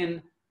in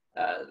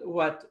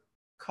what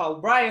Carl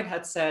Bryant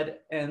had said,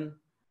 and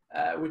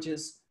which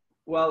is,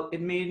 well, it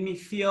made me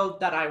feel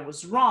that I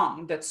was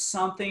wrong, that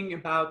something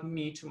about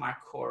me to my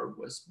core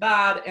was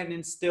bad, and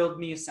instilled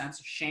me a sense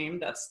of shame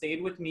that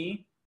stayed with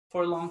me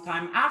for a long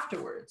time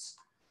afterwards.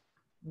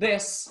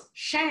 This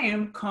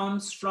shame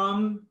comes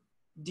from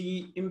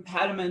the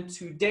impediment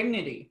to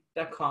dignity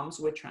that comes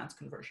with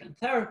transconversion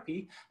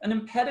therapy, an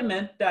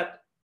impediment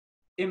that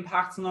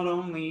impacts not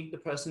only the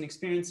person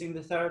experiencing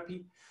the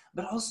therapy,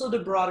 but also the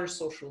broader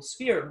social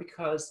sphere,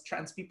 because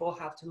trans people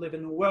have to live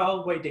in a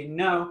world where they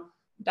know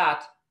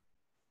that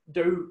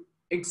their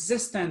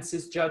existence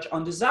is judged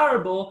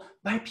undesirable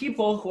by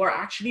people who are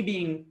actually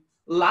being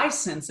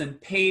licensed and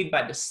paid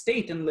by the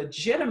state and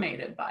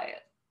legitimated by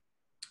it.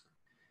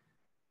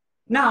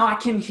 Now, I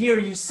can hear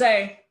you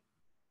say,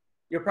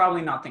 you're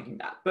probably not thinking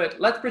that, but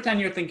let's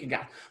pretend you're thinking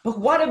that. But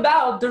what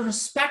about the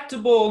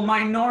respectable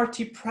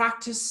minority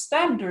practice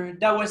standard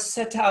that was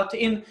set out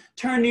in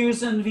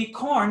Terneuzen v.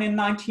 Korn in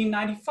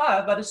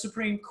 1995 by the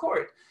Supreme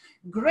Court?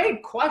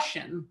 Great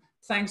question.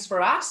 Thanks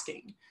for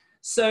asking.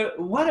 So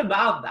what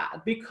about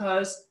that?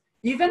 Because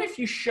even if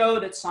you show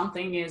that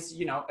something is,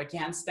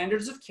 against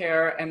standards of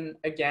care and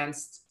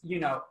against,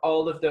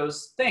 all of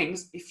those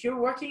things, if you're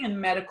working in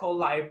medical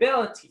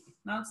liability,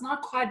 now it's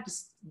not quite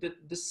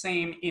the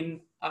same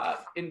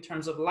in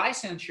terms of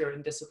licensure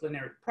and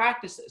disciplinary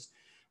practices,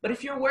 but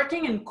if you're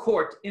working in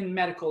court in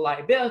medical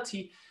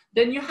liability,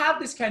 then you have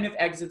this kind of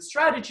exit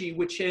strategy,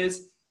 which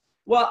is,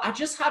 well, I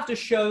just have to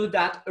show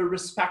that a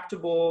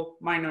respectable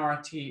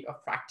minority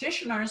of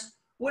practitioners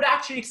would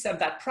actually accept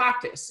that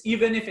practice,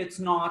 even if it's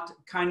not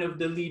kind of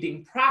the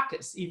leading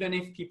practice, even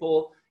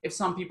if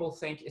some people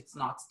think it's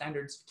not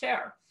standards of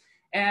care.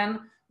 And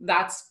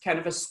that's kind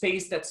of a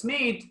space that's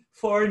made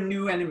for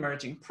new and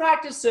emerging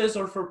practices,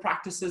 or for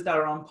practices that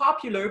are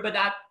unpopular, but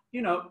that,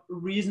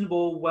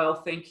 reasonable,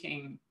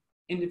 well-thinking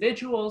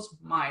individuals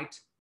might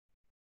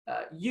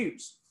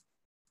use.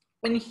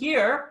 And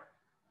here,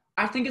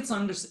 I think it's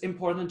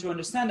important to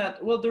understand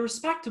that, well, the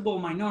respectable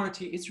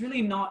minority is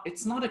really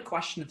it's not a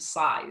question of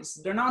size.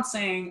 They're not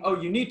saying, oh,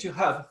 you need to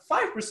have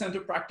 5%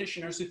 of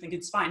practitioners who think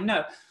it's fine.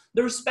 No,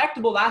 the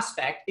respectable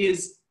aspect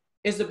is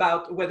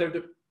about whether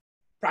the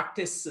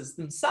practices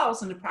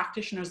themselves and the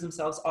practitioners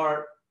themselves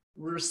are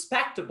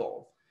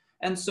respectable.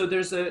 And so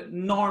there's a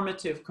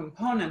normative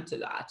component to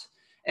that.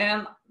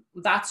 And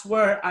that's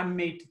where I'm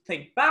made to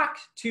think back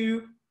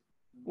to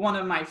one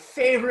of my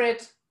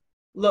favorite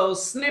little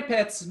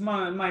snippets,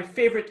 my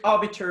favorite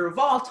arbiter of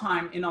all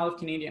time in all of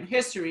Canadian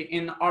history,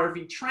 in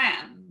R.V.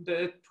 Tran,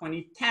 the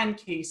 2010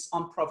 case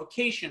on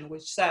provocation,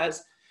 which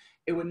says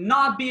it would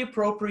not be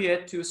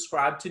appropriate to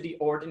ascribe to the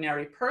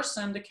ordinary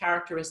person the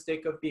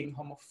characteristic of being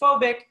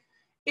homophobic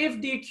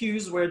if the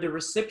accused were the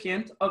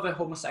recipient of a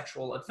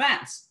homosexual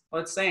advance.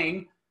 Well, it's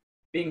saying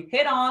being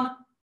hit on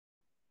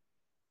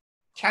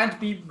can't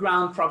be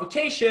ground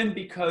provocation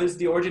because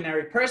the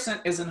ordinary person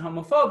isn't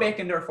homophobic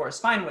and therefore is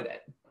fine with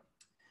it.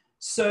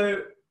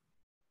 So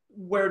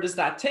where does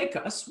that take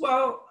us?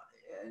 Well,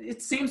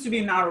 it seems to be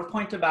a narrow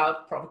point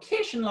about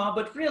provocation law,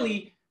 but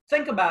really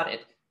think about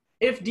it.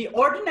 If the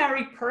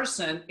ordinary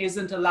person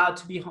isn't allowed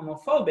to be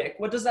homophobic,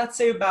 what does that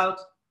say about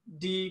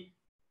the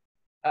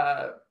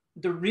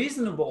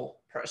reasonable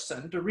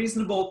person, the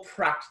reasonable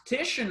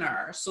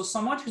practitioner? So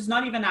someone who's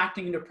not even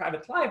acting in their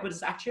private life, but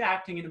is actually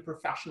acting in a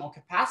professional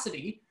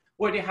capacity,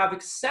 where they have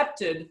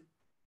accepted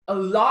a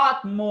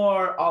lot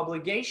more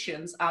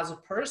obligations as a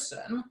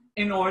person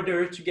in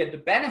order to get the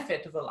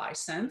benefit of a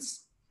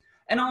license.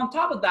 And on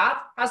top of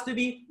that, has to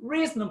be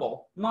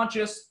reasonable, not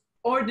just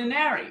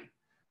ordinary.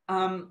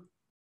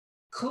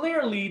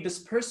 Clearly, this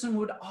person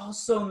would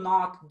also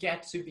not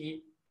get to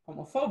be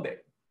homophobic.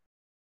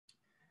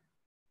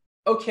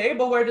 Okay,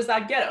 but where does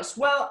that get us?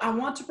 Well, I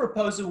want to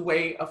propose a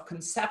way of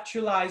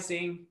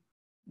conceptualizing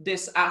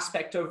this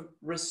aspect of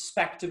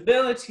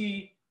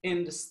respectability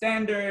in the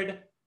standard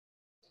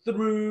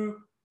through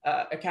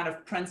a kind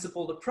of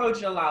principled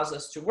approach that allows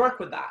us to work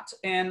with that.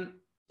 And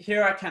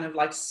here I kind of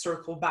like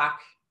circle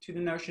back to the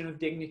notion of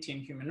dignity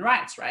and human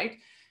rights, right?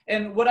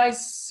 And what I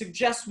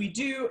suggest we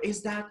do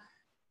is that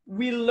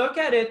we look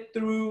at it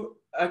through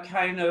a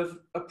kind of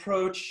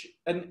approach,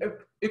 an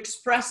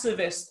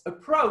expressivist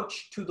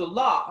approach to the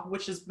law,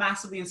 which is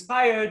massively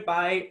inspired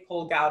by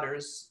Paul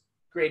Gauder's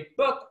great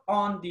book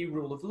on the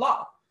rule of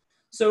law.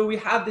 So we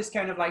have this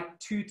kind of like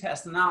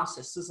two-test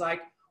analysis. It's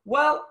like,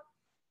 well,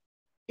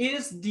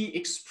 is the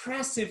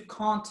expressive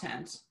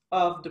content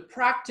of the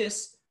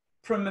practice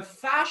prima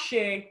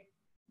facie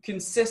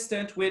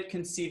consistent with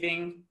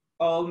conceiving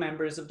all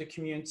members of the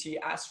community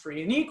as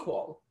free and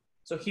equal?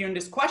 So here in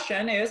this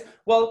question is,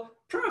 well,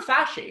 prima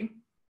facie,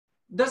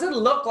 does it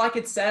look like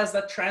it says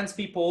that trans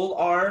people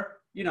are,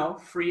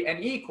 free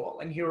and equal?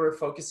 And here we're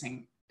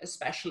focusing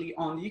especially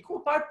on the equal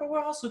part, but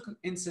we're also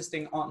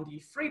insisting on the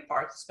free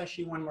part,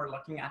 especially when we're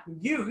looking at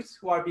youth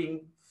who are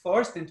being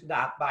forced into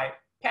that by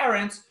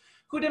parents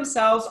who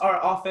themselves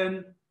are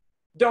often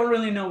don't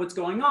really know what's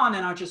going on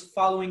and are just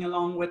following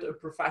along with a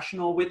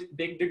professional with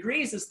big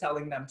degrees is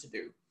telling them to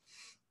do.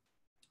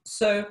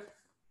 So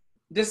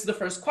this is the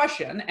first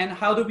question. And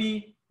how do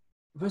we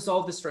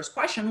resolve this first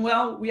question?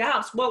 Well, we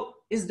ask, well,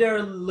 is there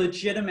a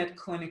legitimate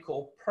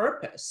clinical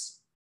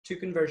purpose to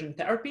conversion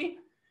therapy?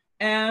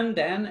 And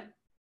then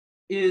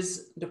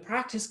is the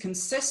practice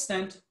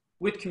consistent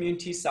with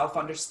community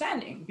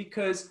self-understanding?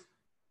 Because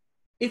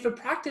if a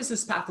practice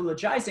is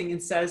pathologizing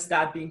and says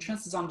that being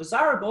trans is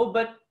undesirable,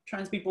 but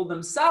trans people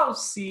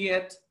themselves see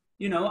it,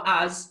 you know,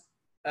 as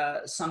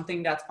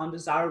something that's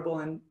undesirable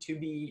and to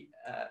be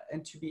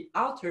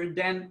altered,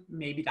 then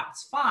maybe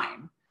that's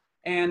fine.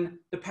 And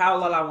the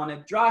parallel I want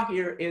to draw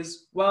here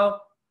is,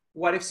 well,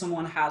 what if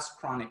someone has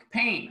chronic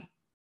pain?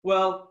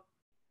 Well,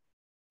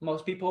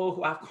 most people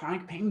who have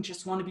chronic pain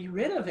just want to be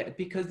rid of it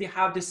because they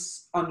have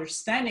this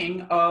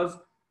understanding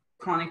of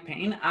chronic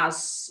pain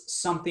as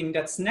something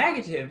that's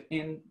negative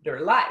in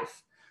their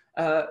life.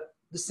 The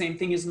same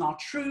thing is not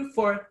true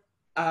for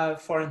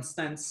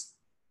instance,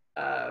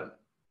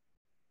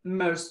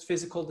 most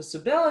physical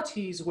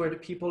disabilities, where the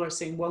people are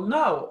saying, well,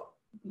 no,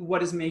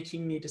 what is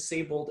making me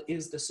disabled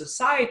is the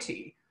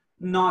society,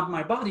 not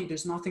my body.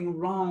 There's nothing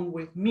wrong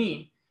with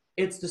me.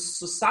 It's the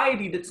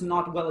society that's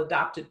not well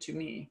adapted to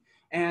me.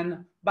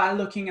 And by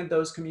looking at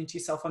those community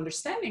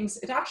self-understandings,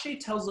 it actually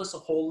tells us a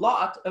whole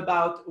lot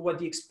about what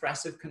the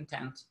expressive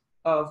content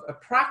of a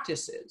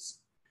practice is.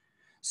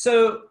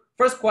 So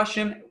first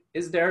question,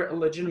 is there a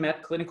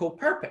legitimate clinical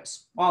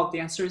purpose? Well, the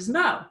answer is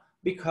no,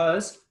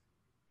 because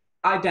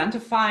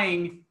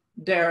identifying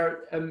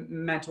their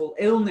mental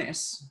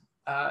illness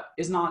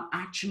is not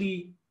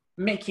actually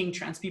making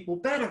trans people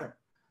better.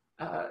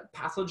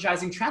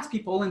 Pathologizing trans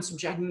people and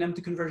subjecting them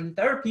to conversion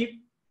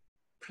therapy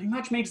pretty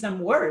much makes them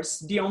worse.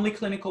 The only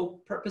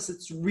clinical purpose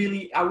it's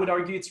really, I would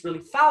argue it's really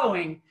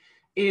following,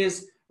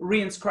 is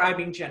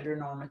reinscribing gender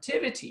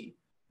normativity.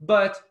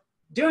 But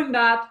doing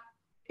that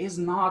is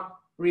not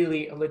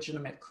really a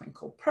legitimate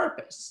clinical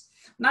purpose.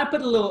 And I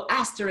put a little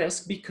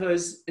asterisk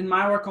because in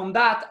my work on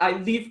that, I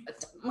leave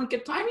like a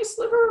tiny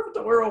sliver of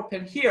the door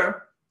open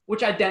here,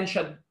 which I then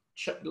should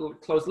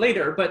close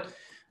later. But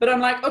I'm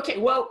like, okay,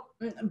 well,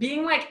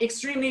 being like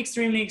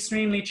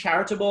extremely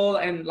charitable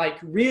and like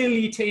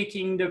really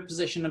taking the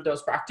position of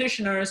those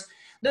practitioners,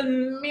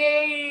 then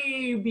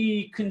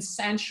maybe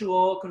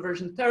consensual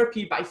conversion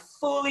therapy by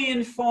fully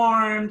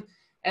informed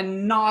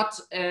and not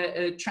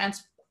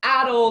trans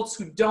adults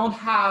who don't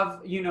have,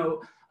 you know,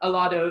 a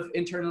lot of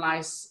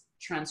internalized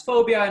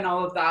transphobia and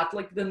all of that,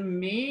 like then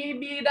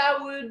maybe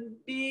that would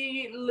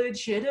be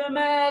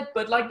legitimate,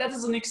 but like that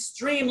is an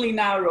extremely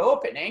narrow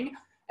opening.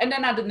 And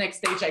then at the next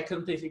stage, I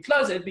completely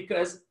close it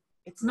because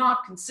it's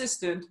not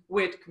consistent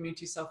with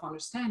community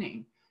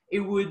self-understanding.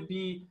 It would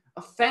be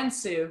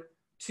offensive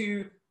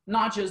to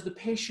not just the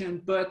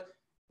patient, but,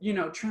 you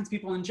know, trans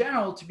people in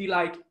general to be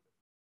like,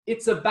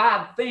 it's a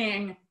bad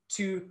thing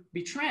to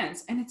be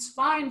trans. And it's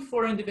fine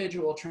for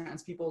individual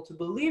trans people to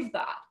believe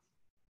that.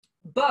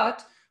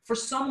 But for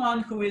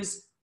someone who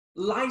is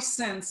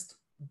licensed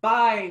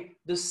by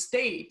the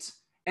state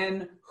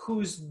and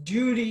whose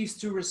duties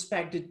to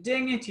respect the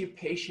dignity of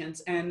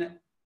patients and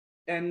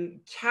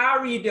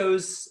carry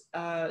those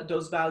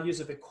values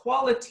of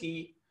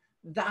equality,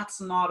 that's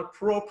not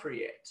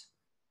appropriate.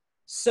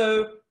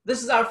 So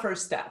this is our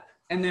first step.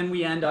 And then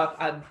we end up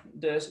at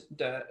the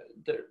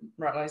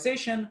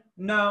realization,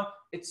 no,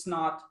 it's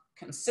not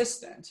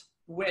consistent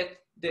with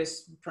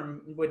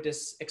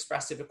this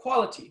expressive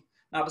equality.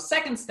 Now, the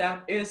second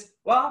step is,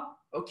 well,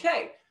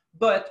 okay,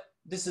 but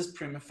this is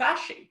prima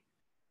facie.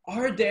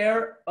 Are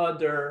there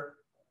other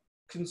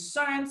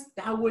concerns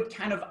that would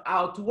kind of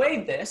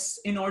outweigh this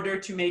in order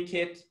to make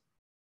it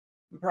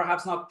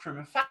perhaps not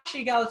prima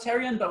facie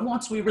egalitarian, but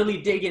once we really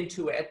dig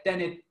into it,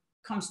 then it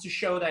comes to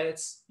show that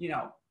it's, you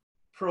know,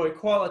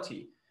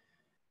 pro-equality.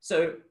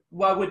 So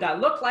what would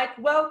that look like?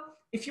 Well,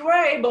 if you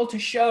were able to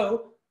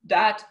show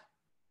that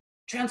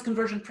trans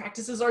conversion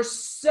practices are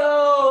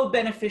so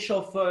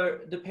beneficial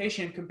for the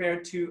patient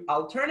compared to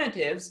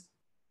alternatives,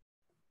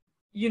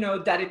 you know,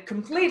 that it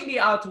completely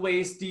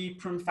outweighs the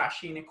prima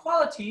facie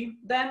inequality,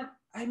 then,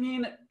 I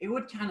mean, it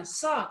would kind of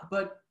suck,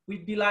 but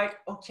we'd be like,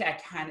 okay, I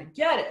kind of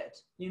get it,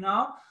 you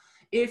know?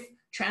 If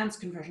trans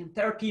conversion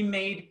therapy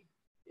made,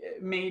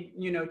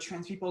 you know,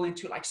 trans people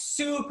into like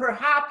super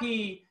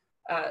happy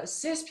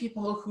cis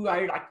people who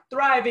are like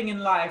thriving in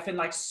life and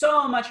like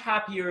so much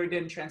happier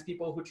than trans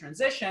people who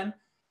transition,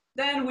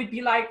 then we'd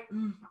be like,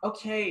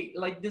 okay,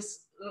 like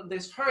this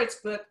hurts,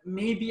 but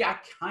maybe I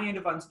kind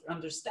of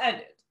understand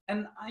it.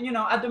 And, you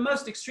know, at the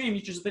most extreme,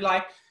 you just be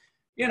like,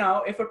 you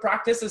know, if a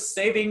practice is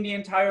saving the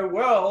entire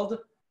world,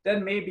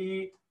 then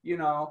maybe, you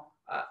know,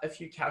 a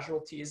few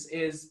casualties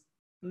is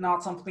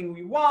not something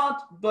we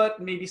want, but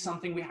maybe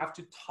something we have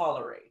to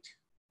tolerate.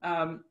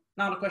 Now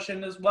the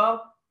question is,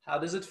 well, how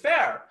does it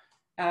fare?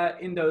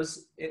 in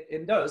those.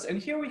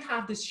 And here we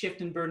have this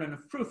shift in burden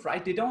of proof,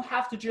 right? They don't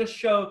have to just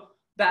show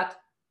that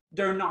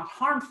they're not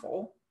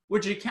harmful,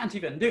 which they can't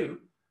even do,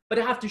 but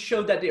they have to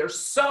show that they are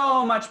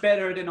so much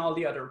better than all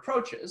the other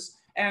approaches.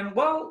 And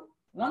well,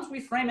 once we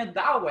frame it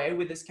that way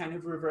with this kind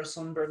of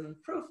reversal and burden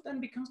of proof, then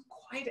it becomes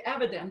quite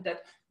evident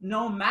that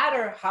no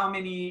matter how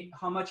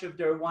much of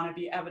their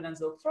wannabe evidence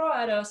they'll throw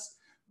at us,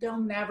 they'll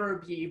never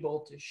be able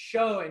to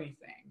show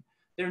anything.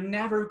 They're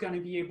never going to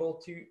be able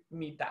to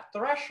meet that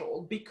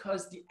threshold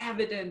because the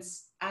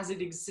evidence as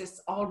it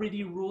exists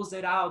already rules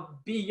it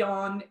out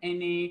beyond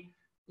any,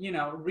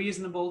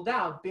 reasonable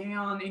doubt,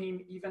 beyond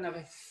any even of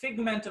a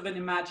figment of an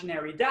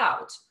imaginary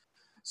doubt.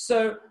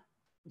 So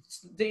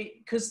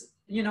because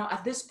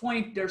at this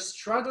point they're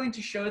struggling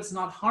to show it's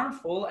not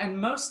harmful, and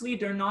mostly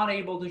they're not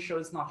able to show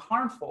it's not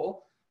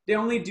harmful. They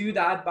only do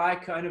that by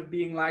kind of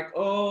being like,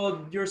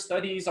 oh, your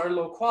studies are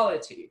low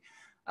quality,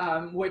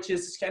 which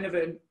is kind of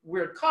a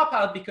weird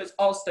cop-out because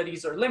all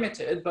studies are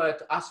limited,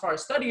 but as far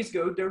as studies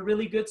go, they're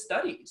really good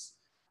studies.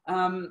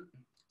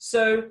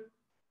 So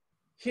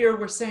here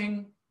we're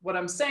saying, what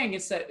I'm saying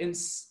is that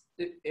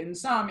in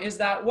sum is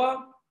that,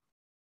 well,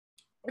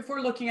 if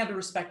we're looking at a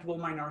respectable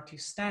minority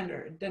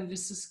standard, then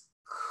this is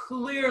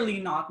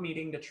clearly not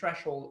meeting the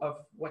threshold of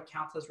what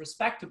counts as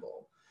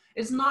respectable.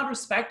 It's not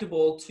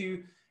respectable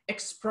to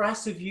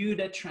express a view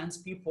that trans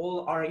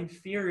people are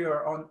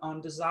inferior or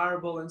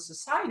undesirable in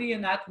society,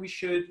 and that we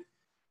should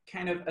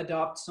kind of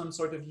adopt some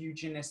sort of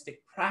eugenicistic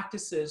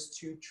practices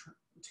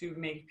to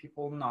make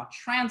people not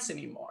trans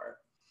anymore.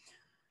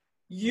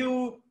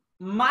 You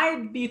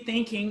might be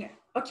thinking,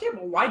 okay,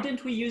 but why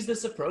didn't we use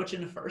this approach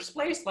in the first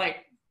place?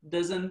 Like,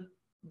 doesn't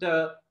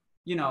the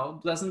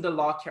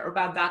law care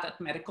about that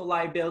at medical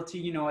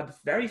liability, at the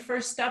very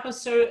first step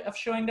of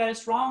showing that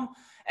it's wrong?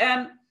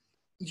 And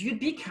you'd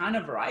be kind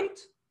of right.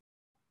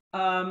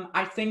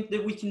 I think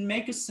that we can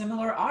make a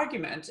similar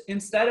argument.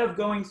 Instead of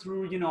going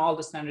through, all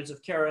the standards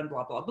of care and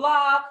blah, blah,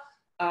 blah,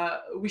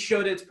 we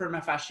showed it's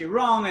prima facie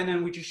wrong, and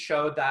then we just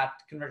showed that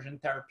conversion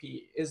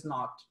therapy is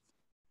not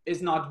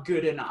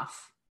good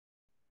enough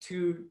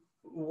to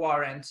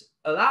warrant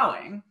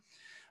allowing.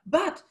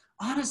 But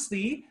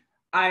honestly,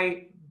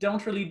 I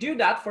don't really do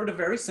that for the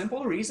very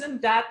simple reason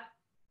that,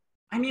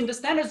 the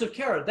standards of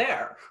care are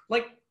there.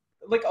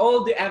 Like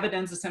all the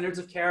evidence, the standards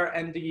of care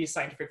and the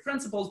scientific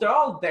principles, they're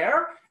all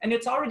there, and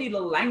it's already the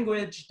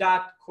language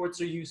that courts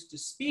are used to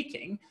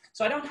speaking.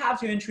 So I don't have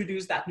to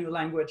introduce that new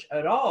language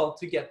at all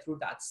to get through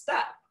that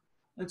step.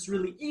 It's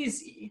really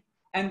easy.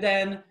 And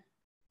then,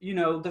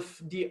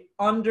 the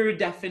under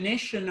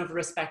definition of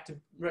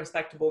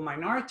respectable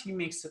minority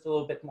makes it a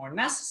little bit more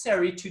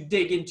necessary to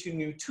dig into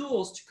new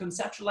tools to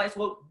conceptualize,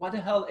 well, what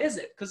the hell is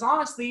it? Because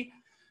honestly,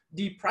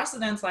 the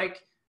precedents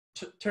like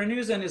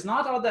Terneuzen is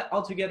not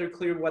altogether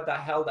clear what the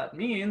hell that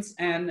means,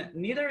 and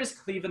neither is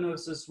Cleveland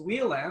versus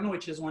Whelan,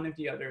 which is one of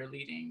the other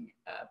leading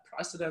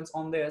precedents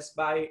on this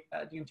by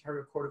the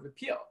Ontario Court of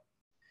Appeal.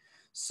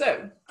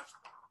 So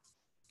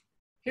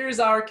here's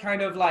our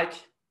kind of like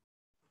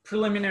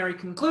preliminary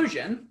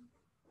conclusion.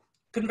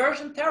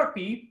 Conversion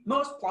therapy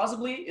most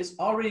plausibly is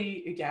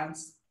already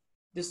against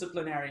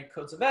disciplinary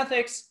codes of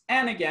ethics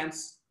and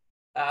against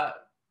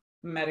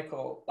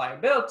medical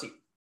liability.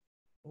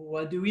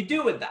 What do we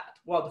do with that?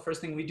 Well, the first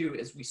thing we do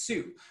is we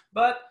sue.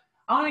 But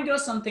I want to go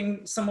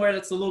somewhere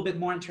that's a little bit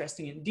more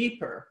interesting and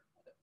deeper.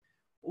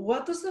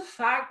 What does the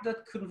fact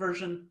that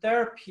conversion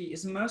therapy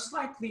is most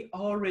likely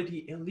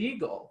already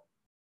illegal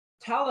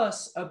tell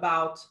us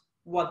about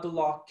what the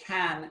law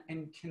can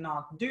and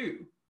cannot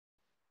do?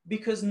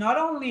 Because not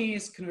only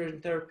is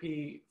conversion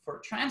therapy for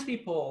trans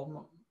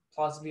people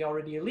plausibly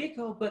already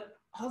illegal, but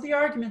all the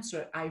arguments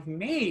that I've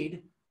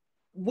made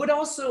would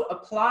also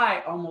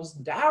apply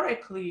almost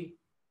directly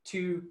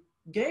to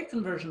gay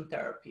conversion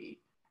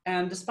therapy.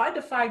 And despite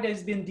the fact that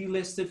it's been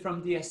delisted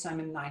from DSM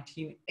in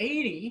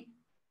 1980,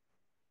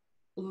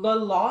 the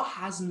law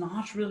has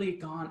not really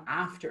gone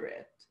after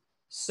it.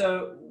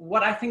 So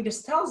what I think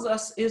this tells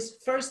us is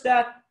first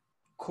that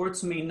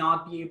courts may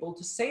not be able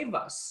to save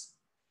us.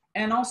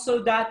 And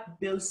also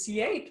that Bill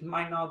C-8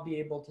 might not be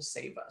able to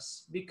save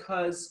us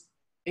because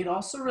it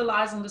also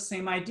relies on the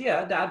same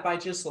idea that by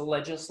just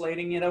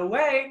legislating it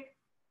away,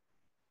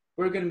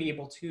 we're going to be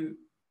able to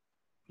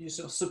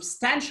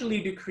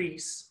substantially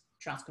decrease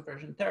trans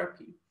conversion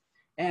therapy.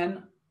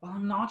 And well,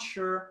 I'm not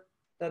sure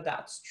that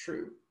that's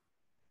true.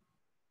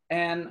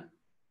 And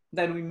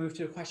then we move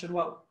to the question,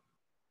 well,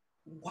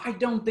 why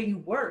don't they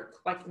work?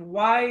 Like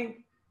why,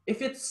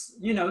 if it's,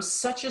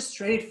 such a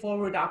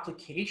straightforward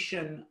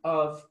application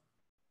of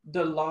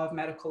the law of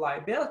medical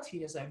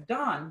liability as I've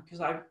done,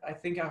 because I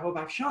hope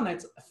I've shown that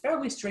it's a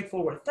fairly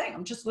straightforward thing.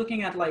 I'm just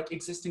looking at like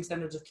existing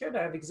standards of care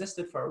that have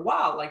existed for a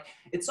while. Like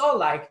it's all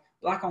like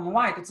black on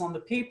white, it's on the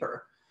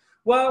paper.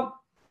 Well,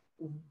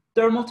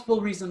 there are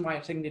multiple reasons why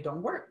I think they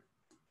don't work.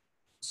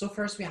 So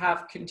first we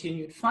have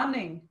continued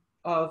funding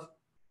of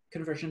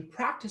conversion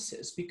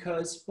practices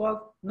because,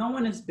 well, no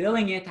one is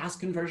billing it as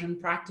conversion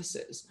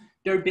practices.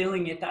 They're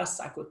billing it as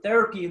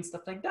psychotherapy and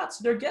stuff like that.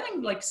 So they're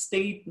getting like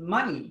state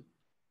money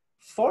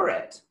for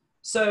it.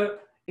 So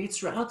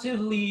it's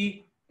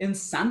relatively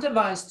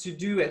incentivized to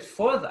do it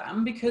for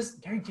them because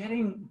they're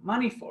getting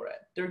money for it.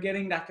 They're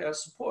getting that kind of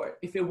support.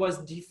 If it was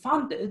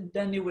defunded,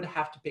 then they would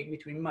have to pick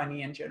between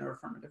money and gender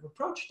affirmative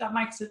approach. That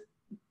makes it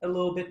a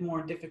little bit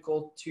more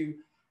difficult to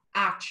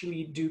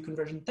actually do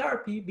conversion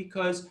therapy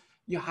because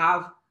you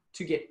have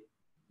to get,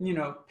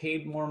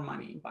 paid more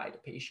money by the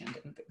patient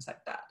and things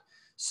like that.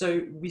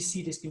 So we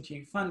see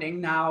discontinued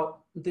funding. Now,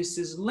 this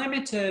is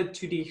limited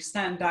to the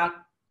extent that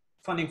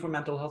funding for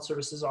mental health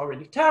services is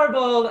already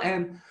terrible,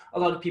 and a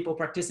lot of people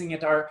practicing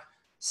it are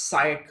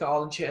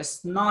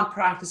psychologists not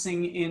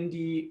practicing in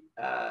the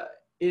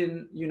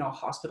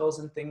hospitals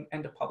and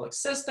the public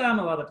system.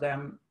 A lot of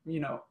them,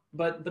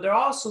 but there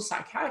are also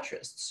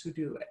psychiatrists who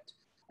do it,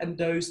 and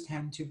those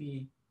tend to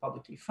be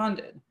publicly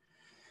funded.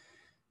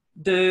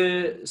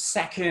 The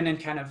second and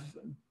kind of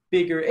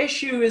bigger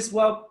issue is,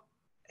 well,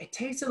 it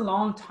takes a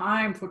long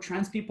time for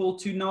trans people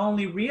to not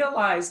only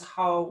realize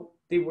how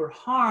they were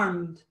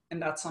harmed,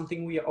 and that's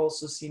something we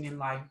also seen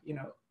in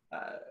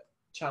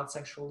child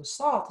sexual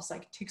assault. It's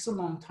like it takes a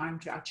long time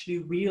to actually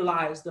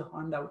realize the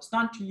harm that was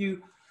done to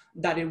you,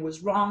 that it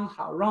was wrong,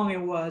 how wrong it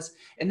was,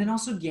 and then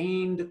also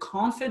gain the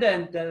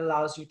confidence that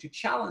allows you to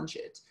challenge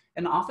it.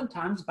 And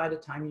oftentimes by the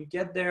time you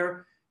get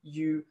there,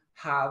 you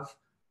have,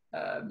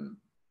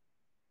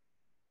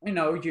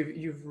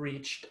 you've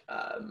reached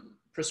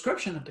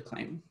prescription of the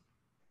claim,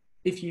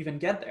 if you even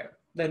get there.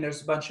 Then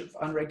there's a bunch of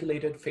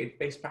unregulated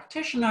faith-based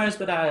practitioners,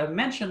 but I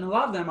mentioned a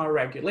lot of them are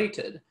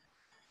regulated.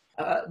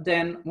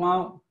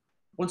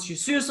 Once you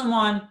sue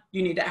someone,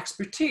 you need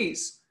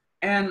expertise.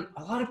 And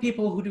a lot of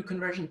people who do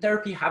conversion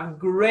therapy have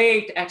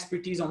great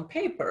expertise on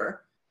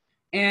paper.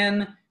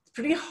 And it's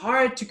pretty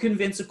hard to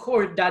convince a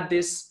court that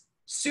this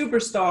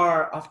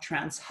superstar of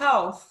trans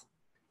health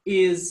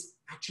is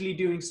actually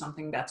doing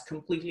something that's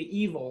completely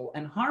evil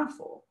and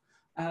harmful.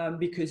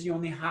 Because you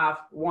only have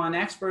one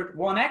expert,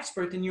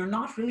 and you're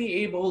not really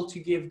able to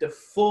give the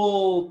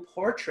full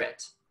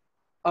portrait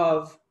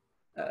of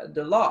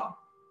the law.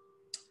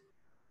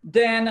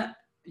 Then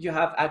you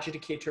have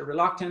adjudicator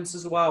reluctance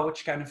as well,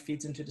 which kind of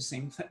feeds into the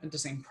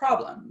same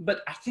problem.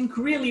 But I think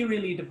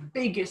really the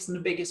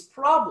biggest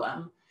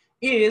problem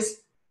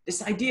is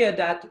this idea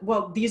that,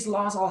 well, these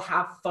laws all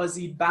have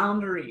fuzzy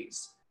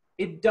boundaries.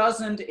 It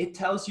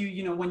tells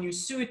you, when you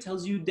sue, it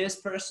tells you this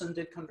person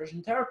did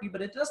conversion therapy,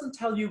 but it doesn't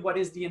tell you what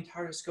is the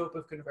entire scope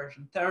of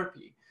conversion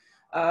therapy,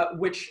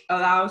 which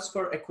allows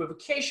for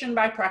equivocation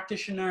by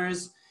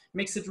practitioners,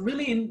 makes it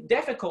really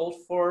difficult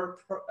for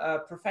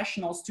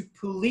professionals to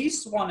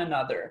police one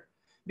another,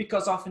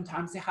 because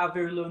oftentimes they have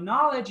very low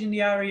knowledge in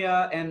the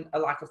area and a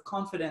lack of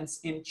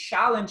confidence in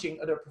challenging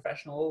other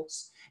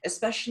professionals,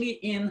 especially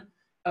in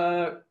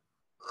a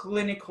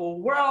clinical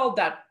world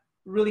that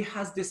really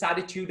has this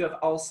attitude of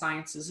all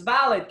science is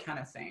valid kind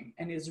of thing,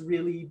 and is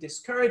really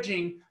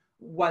discouraging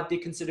what they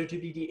consider to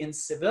be the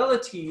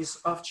incivilities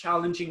of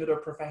challenging other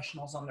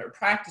professionals on their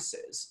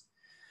practices.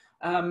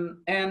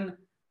 And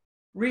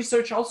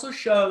research also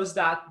shows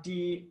that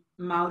the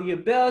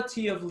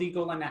malleability of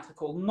legal and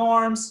ethical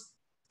norms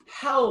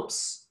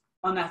helps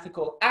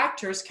unethical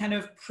actors kind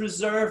of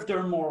preserve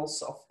their moral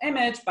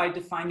self-image by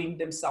defining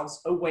themselves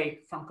away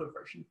from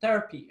conversion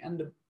therapy. And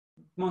the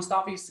most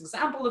obvious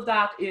example of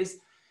that is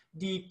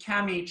the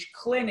CAMH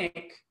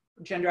clinic,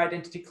 gender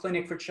identity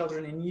clinic for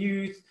children and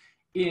youth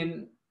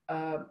in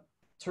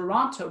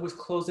Toronto, was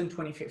closed in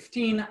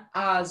 2015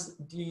 as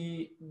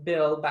the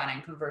bill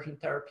banning conversion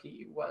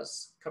therapy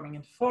was coming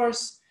into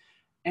force.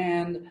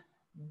 And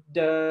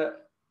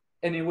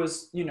it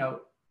was,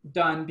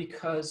 done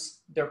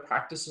because their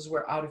practices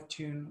were out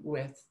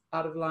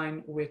of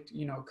line with,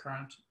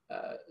 current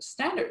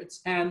standards.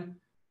 And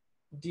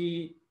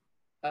the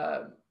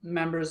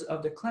members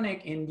of the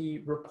clinic in the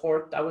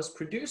report that was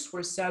produced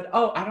said,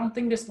 oh, I don't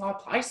think this law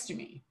applies to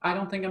me. I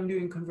don't think I'm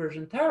doing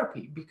conversion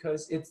therapy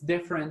because it's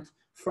different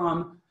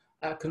from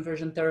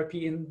conversion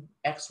therapy in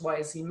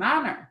XYZ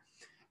manner.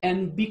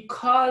 And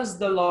because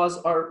the laws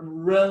are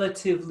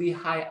relatively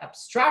high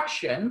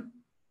abstraction,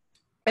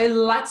 it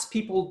lets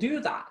people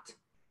do that.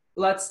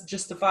 Let's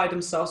justify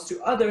themselves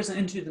to others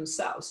and to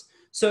themselves.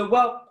 So,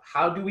 well,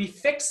 how do we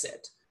fix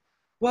it?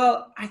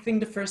 Well, I think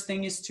the first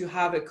thing is to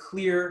have a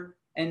clear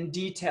and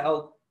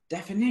detailed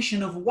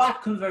definition of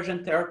what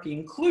conversion therapy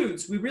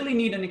includes. We really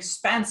need an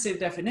expansive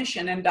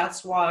definition, and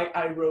that's why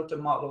I wrote a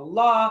model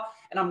law,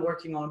 and I'm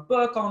working on a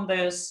book on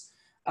this.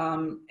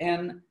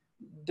 And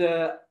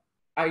the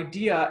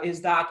idea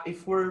is that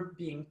if we're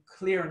being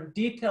clear and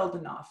detailed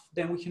enough,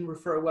 then we can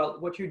refer, well,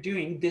 what you're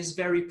doing, this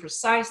very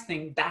precise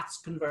thing, that's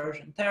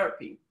conversion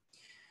therapy.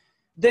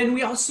 Then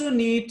we also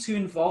need to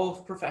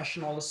involve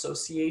professional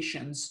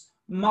associations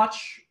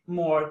much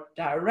more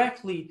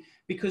directly,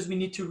 because we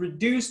need to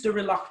reduce the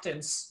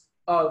reluctance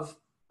of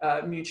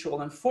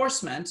mutual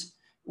enforcement.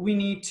 We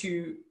need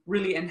to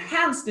really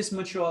enhance this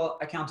mutual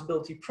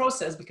accountability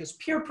process, because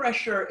peer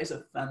pressure is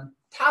a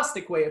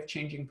fantastic way of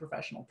changing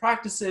professional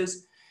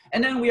practices.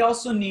 And then we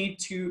also need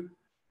to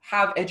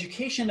have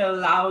education that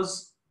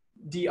allows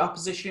the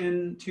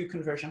opposition to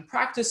conversion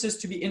practices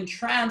to be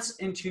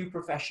entranced into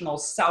professional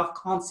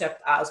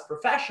self-concept as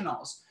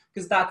professionals,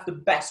 because that's the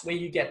best way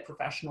you get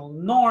professional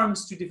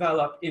norms to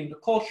develop in the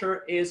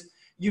culture, is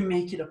you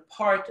make it a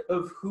part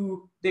of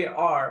who they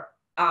are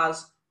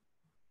as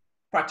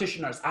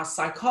practitioners, as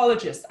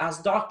psychologists, as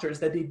doctors,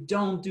 that they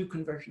don't do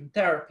conversion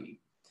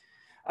therapy.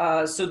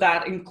 So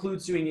that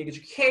includes doing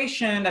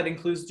education, that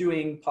includes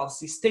doing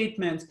policy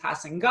statements,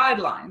 passing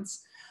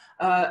guidelines,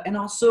 and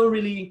also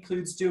really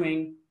includes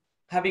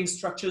having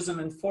structures of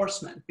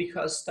enforcement,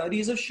 because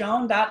studies have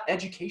shown that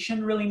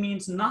education really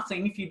means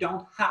nothing if you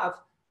don't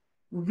have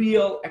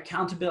real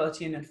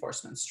accountability and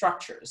enforcement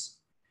structures.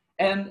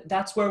 And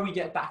that's where we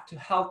get back to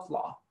health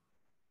law.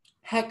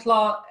 Health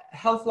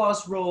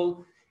law's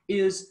role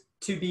is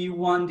to be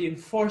the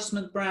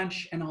enforcement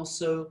branch and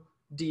also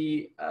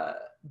the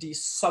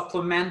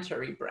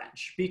supplementary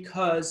branch,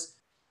 because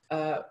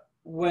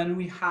when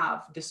we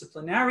have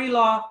disciplinary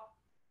law,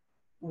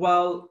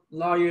 well,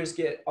 lawyers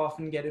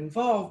often get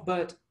involved,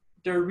 but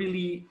they're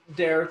really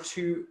there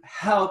to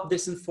help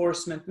this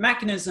enforcement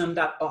mechanism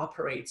that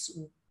operates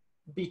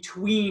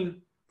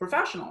between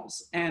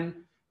professionals. And,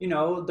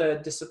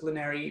 the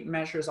disciplinary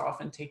measures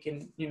often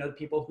taken, the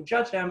people who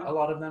judge them, a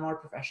lot of them are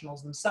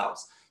professionals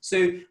themselves.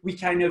 So we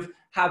kind of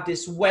have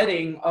this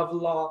wedding of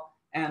law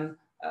and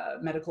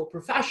medical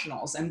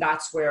professionals, and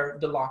that's where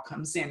the law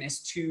comes in, is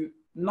to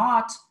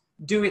not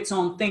do its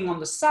own thing on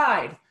the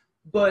side,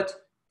 but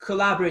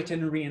collaborate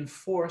and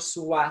reinforce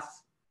what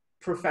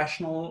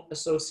professional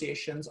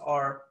associations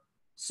are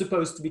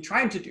supposed to be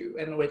trying to do,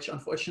 and which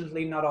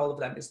unfortunately not all of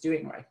them is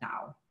doing right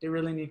now. They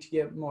really need to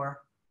get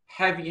more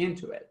heavy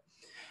into it.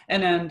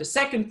 And then the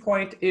second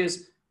point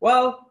is,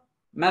 well,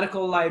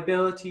 medical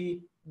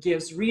liability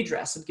gives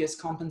redress, it gives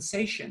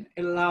compensation.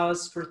 It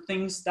allows for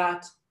things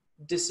that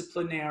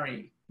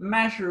disciplinary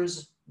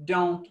measures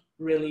don't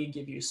really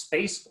give you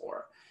space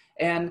for.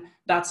 And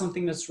that's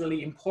something that's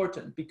really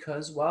important,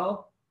 because,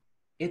 well,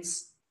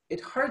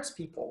 it hurts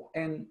people,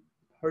 and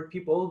hurt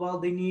people, well,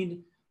 they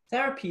need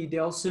therapy. They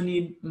also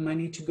need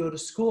money to go to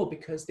school,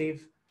 because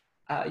they've,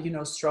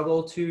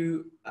 struggled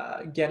to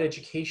get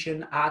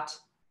education at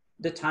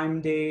the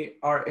time they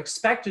are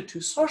expected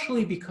to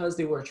socially, because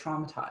they were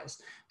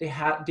traumatized.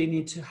 They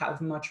need to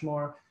have much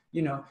more,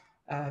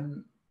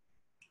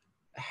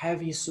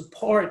 heavy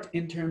support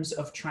in terms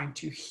of trying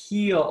to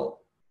heal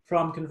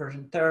from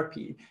conversion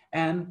therapy.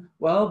 And,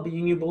 well,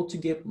 being able to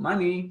get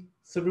money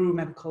through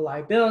medical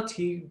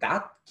liability,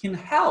 that can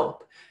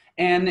help.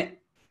 And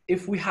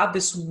if we have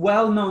this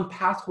well-known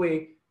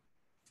pathway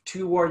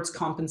towards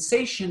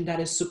compensation that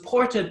is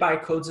supported by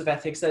codes of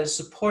ethics, that is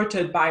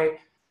supported by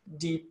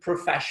the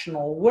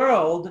professional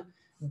world,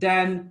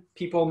 then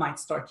people might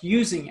start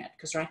using it,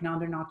 because right now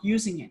they're not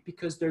using it,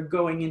 because they're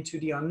going into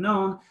the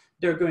unknown.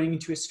 They're going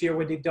into a sphere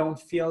where they don't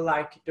feel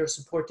like they're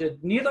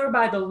supported neither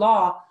by the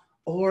law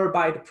or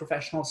by the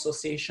professional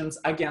associations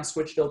against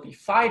which they'll be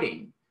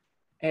fighting.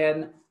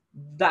 And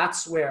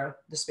that's where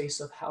the space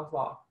of health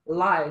law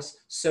lies.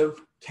 So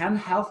can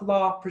health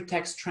law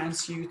protect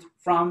trans youth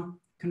from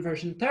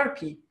conversion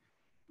therapy?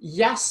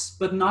 Yes,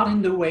 but not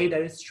in the way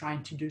that it's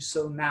trying to do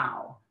so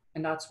now.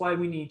 And that's why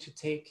we need to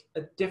take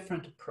a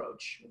different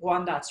approach,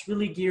 one that's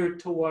really geared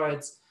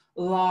towards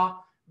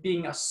law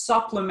being a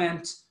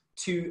supplement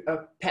to a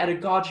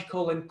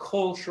pedagogical and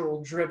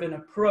cultural driven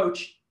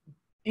approach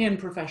in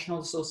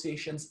professional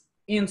associations,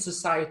 in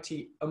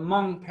society,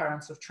 among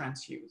parents of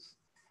trans youth.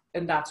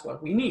 And that's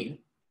what we need.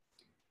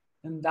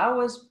 And that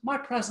was my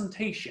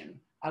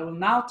presentation. I will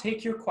now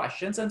take your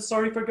questions, and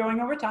sorry for going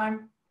over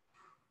time.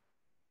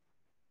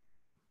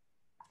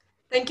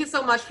 Thank you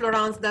so much,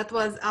 Florence. That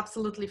was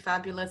absolutely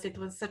fabulous. It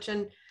was such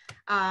an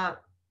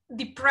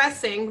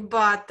depressing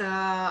but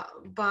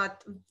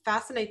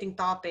fascinating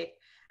topic.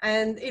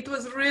 And it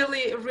was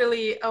really,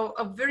 really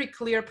a very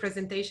clear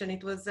presentation.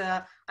 It was,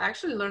 I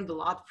actually learned a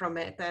lot from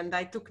it, and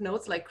I took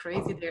notes like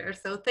crazy there.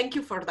 So thank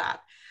you for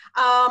that.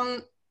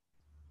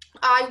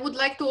 I would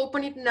like to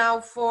open it now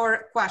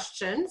for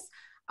questions.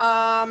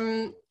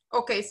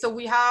 Okay, so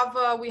we have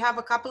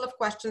a couple of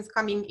questions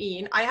coming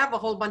in. I have a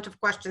whole bunch of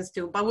questions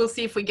too, but we'll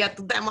see if we get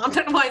to them.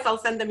 Otherwise, I'll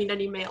send them in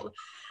an email.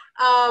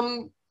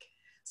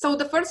 So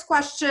the first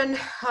question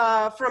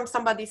from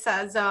somebody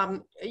says,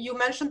 you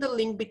mentioned the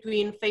link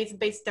between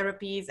faith-based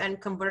therapies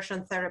and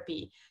conversion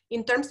therapy.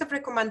 In terms of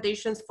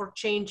recommendations for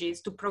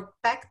changes to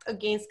protect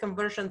against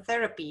conversion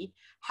therapy,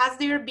 has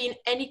there been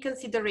any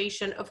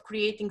consideration of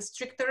creating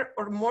stricter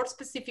or more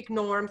specific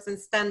norms and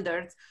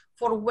standards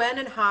for when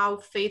and how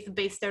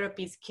faith-based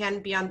therapies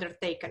can be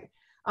undertaken,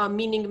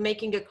 meaning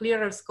making a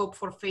clearer scope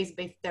for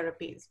faith-based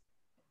therapies?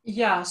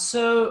 Yeah,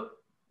 so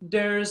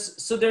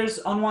there's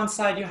on one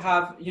side you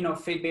have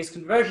faith-based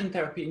conversion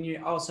therapy, and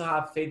you also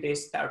have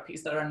faith-based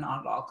therapies that are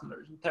not all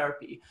conversion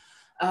therapy.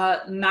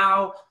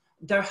 Now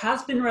there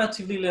has been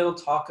relatively little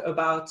talk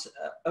about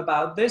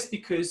this,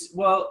 because,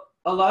 well,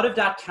 a lot of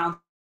that counts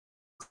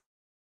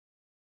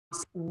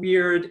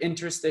weird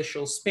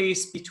interstitial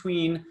space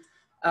between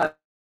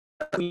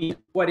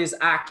what is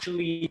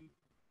actually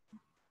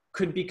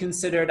could be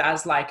considered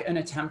as like an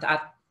attempt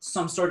at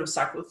some sort of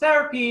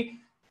psychotherapy,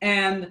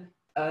 and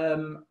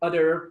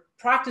other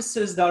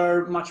practices that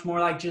are much more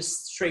like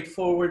just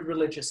straightforward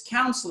religious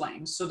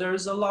counseling. So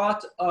there's a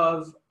lot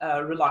of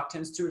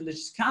reluctance to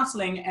religious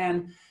counseling,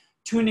 and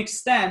to an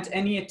extent,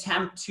 any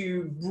attempt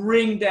to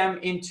bring them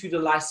into the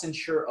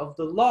licensure of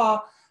the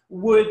law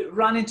would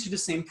run into the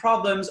same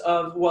problems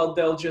of, well,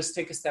 they'll just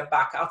take a step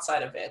back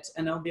outside of it.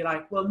 And they'll be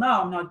like, well,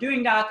 no, I'm not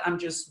doing that. I'm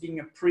just being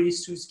a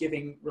priest who's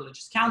giving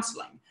religious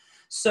counseling.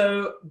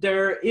 So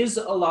there is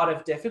a lot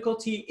of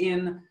difficulty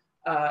in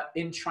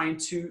trying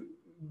to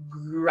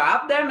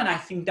grab them. And I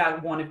think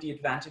that one of the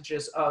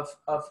advantages of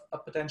a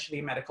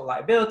potentially medical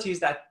liability is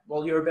that,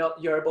 well,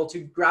 you're able to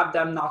grab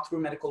them not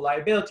through medical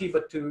liability,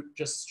 but to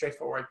just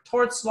straightforward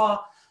torts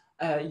law,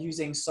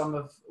 using some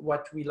of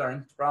what we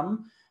learned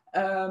from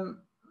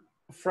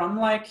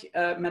like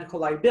medical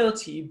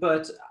liability.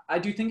 But I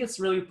do think it's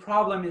really a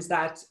problem is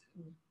that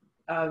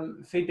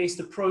faith-based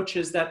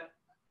approaches that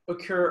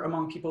occur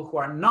among people who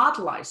are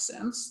not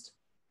licensed,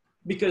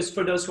 because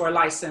for those who are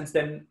licensed,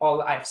 then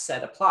all I've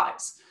said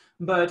applies.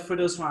 But for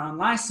those who are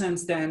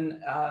unlicensed,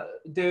 then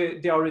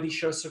they already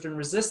show certain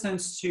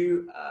resistance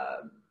to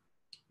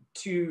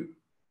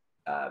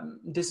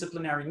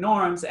disciplinary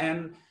norms.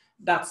 And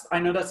I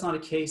know that's not a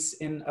case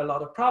in a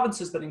lot of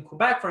provinces, but in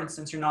Quebec, for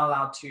instance, you're not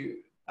allowed to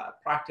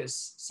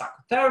practice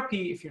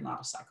psychotherapy if you're not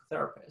a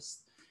psychotherapist.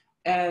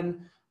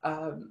 And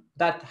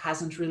that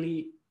hasn't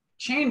really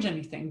changed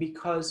anything,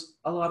 because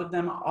a lot of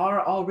them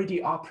are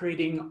already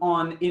operating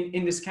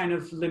in this kind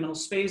of liminal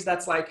space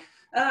that's like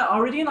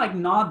already like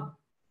not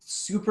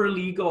super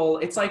legal.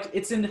 It's like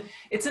it's in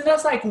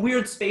this like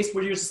weird space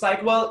where you're just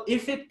like, well,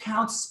 if it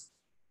counts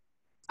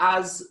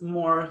as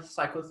more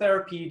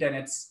psychotherapy, then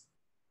it's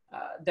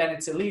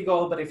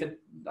illegal. But if it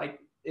like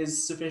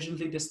is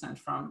sufficiently distant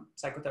from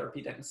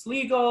psychotherapy, then it's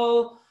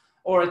legal,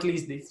 or at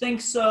least they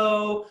think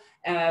so.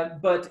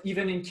 But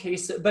even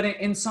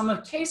in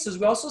some cases,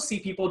 we also see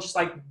people just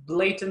like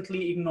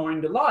blatantly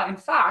ignoring the law. In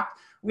fact,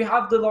 we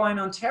have the law in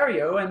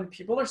Ontario, and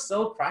people are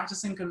still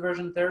practicing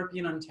conversion therapy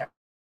in Ontario.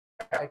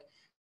 Like,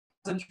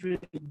 hasn't really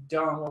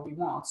done what we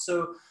want.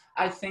 So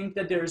I think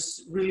that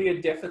there's really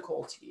a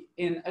difficulty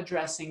in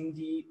addressing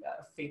the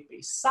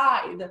faith-based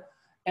side,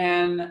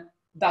 and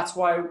that's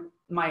why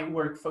my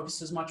work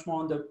focuses much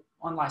more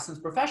on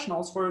licensed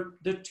professionals, for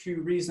the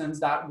two reasons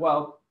that,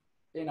 well,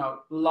 you know,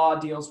 law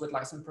deals with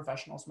licensed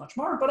professionals much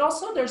more, but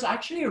also there's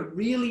actually a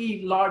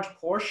really large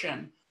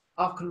portion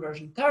of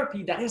conversion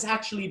therapy that is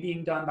actually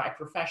being done by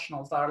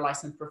professionals that are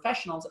licensed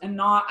professionals and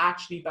not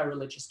actually by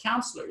religious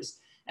counselors.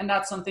 And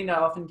that's something that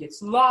often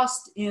gets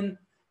lost in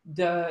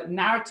the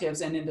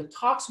narratives and in the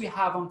talks we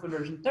have on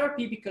conversion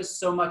therapy, because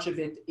so much of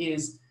it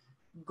is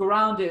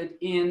grounded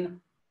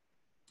in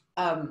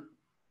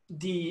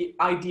the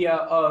idea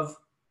of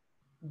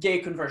gay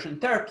conversion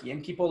therapy,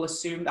 and people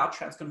assume that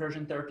trans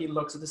conversion therapy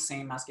looks the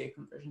same as gay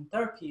conversion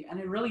therapy, and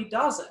it really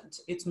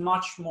doesn't. It's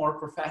much more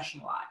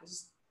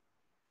professionalized.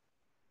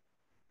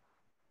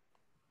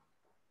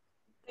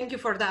 Thank you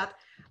for that.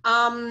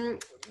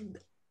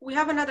 We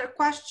have another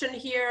question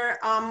here.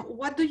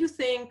 What do you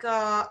think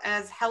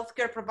as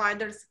healthcare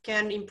providers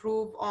can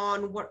improve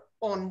on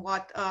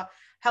what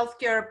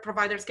healthcare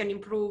providers can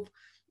improve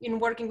in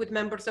working with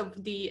members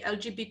of the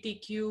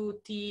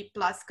LGBTQT+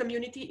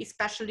 community,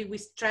 especially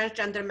with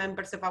transgender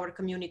members of our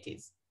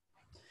communities?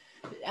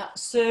 Yeah,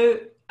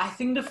 so I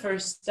think the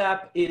first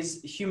step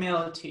is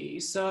humility.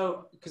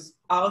 So, because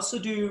I also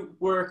do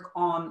work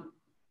on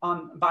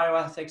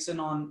bioethics and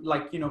on,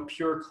 like, you know,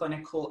 pure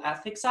clinical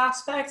ethics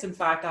aspects. In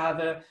fact, I have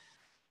a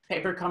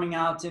paper coming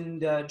out in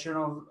the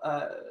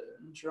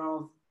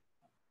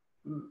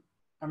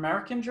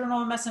American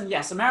Journal of Medicine.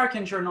 Yes,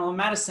 American Journal of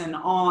Medicine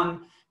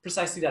on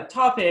precisely that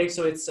topic.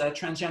 So it's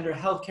transgender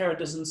healthcare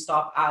doesn't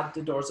stop at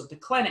the doors of the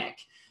clinic.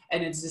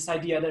 And it's this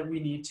idea that we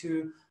need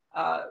to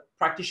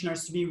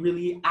practitioners to be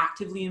really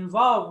actively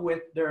involved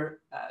with their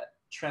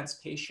trans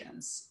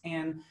patients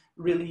and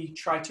really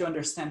try to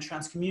understand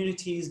trans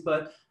communities,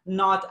 but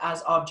not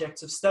as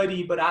objects of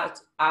study, but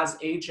as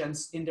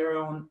agents in their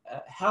own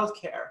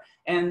healthcare,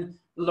 and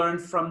learn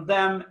from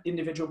them,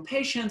 individual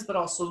patients, but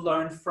also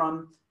learn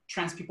from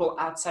trans people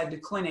outside the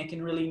clinic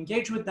and really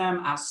engage with them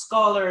as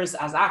scholars,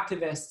 as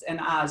activists, and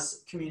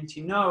as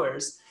community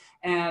knowers.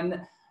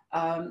 And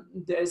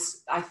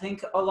I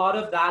think a lot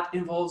of that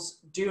involves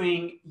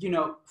doing, you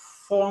know,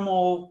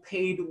 formal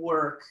paid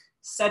work,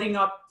 setting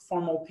up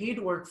formal paid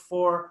work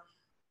for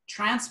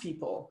trans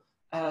people.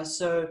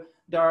 So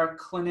there are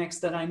clinics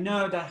that I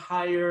know that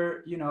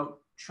hire, you know,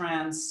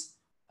 trans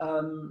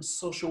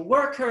social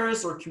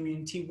workers or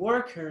community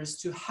workers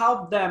to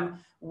help them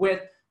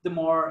with the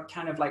more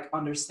kind of like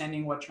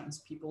understanding what trans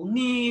people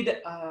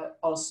need,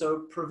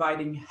 also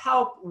providing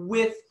help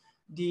with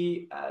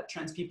the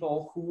trans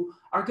people who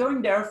are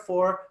going there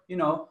for, you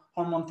know,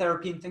 hormone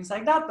therapy and things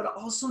like that, but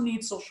also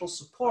need social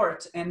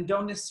support and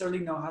don't necessarily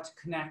know how to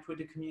connect with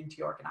the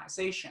community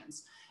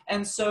organizations.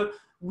 And so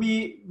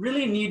we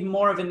really need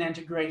more of an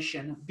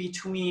integration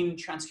between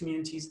trans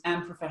communities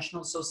and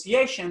professional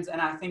associations. And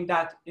I think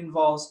that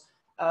involves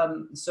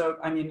So,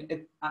 I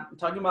mean, I'm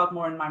talking about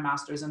more in my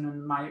master's and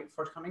in my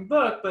forthcoming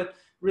book, but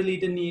really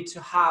the need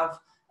to have,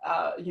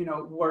 you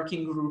know,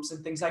 working groups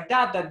and things like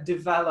that that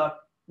develop,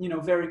 you know,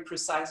 very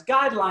precise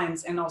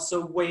guidelines, and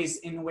also ways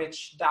in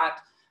which that,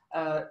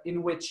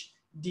 in which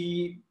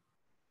the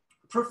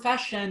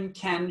profession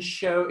can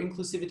show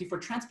inclusivity for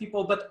trans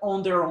people, but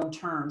on their own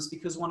terms,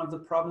 because one of the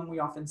problems we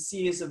often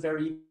see is a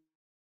very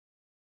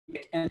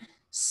and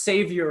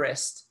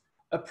saviorist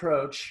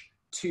approach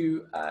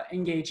to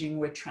engaging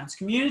with trans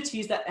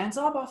communities that ends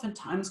up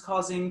oftentimes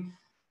causing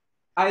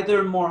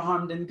either more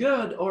harm than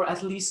good, or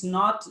at least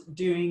not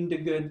doing the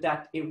good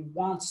that it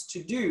wants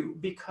to do,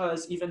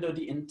 because even though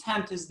the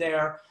intent is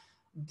there,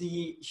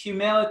 the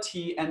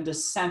humility and the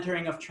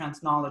centering of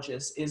trans knowledge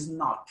is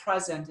not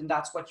present. And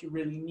that's what you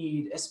really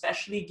need,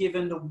 especially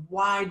given the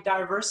wide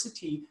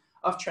diversity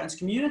of trans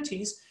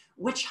communities,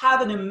 which have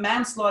an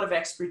immense lot of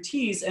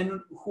expertise, and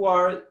who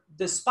are,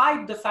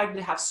 despite the fact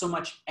they have so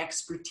much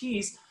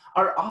expertise,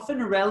 are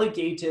often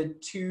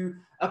relegated to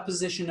a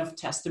position of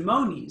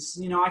testimonies.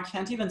 You know, I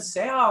can't even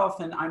say how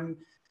often I'm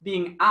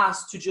being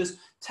asked to just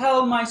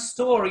tell my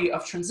story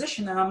of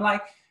transition, and I'm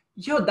like,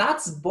 yo,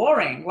 that's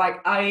boring.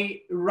 Like,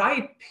 I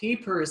write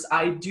papers,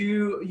 I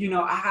do, you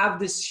know, I have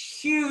this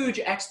huge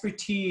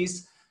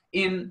expertise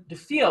in the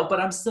field, but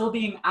I'm still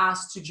being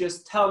asked to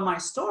just tell my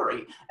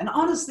story. And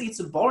honestly, it's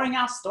a boring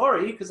ass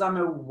story because I'm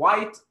a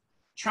white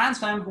trans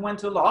femme who went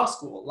to law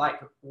school.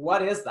 Like,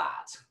 what is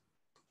that?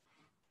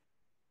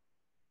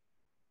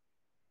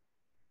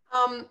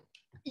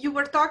 You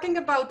were talking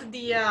about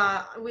the,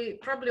 we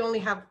probably only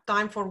have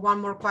time for one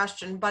more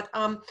question, but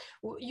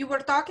you were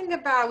talking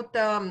about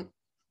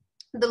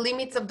the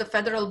limits of the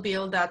federal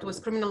bill that was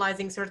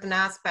criminalizing certain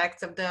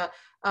aspects of the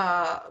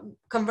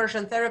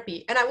conversion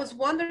therapy. And I was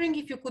wondering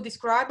if you could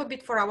describe a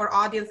bit for our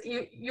audience.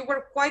 You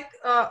were quite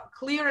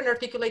clear and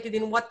articulated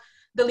in what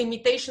the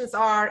limitations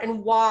are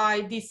and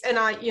why this, and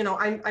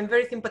I'm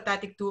very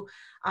sympathetic to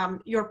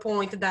your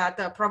point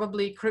that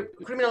probably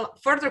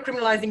further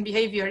criminalizing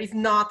behavior is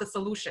not a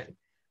solution.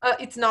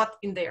 It's not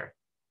in there.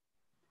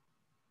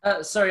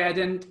 Sorry, I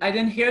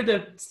didn't hear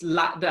the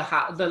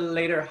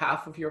later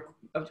half of your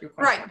question.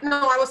 Right.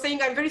 No, I was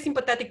saying I'm very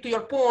sympathetic to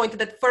your point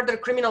that further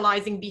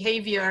criminalizing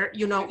behavior,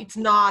 you know, it's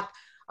not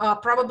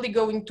probably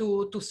going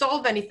to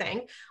solve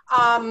anything.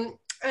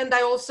 And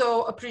I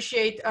also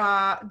appreciate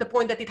the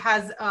point that it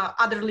has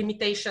other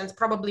limitations,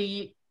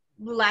 probably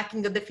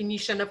lacking the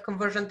definition of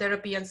conversion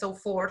therapy and so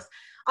forth.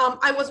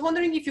 I was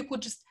wondering if you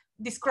could just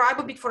describe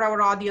a bit for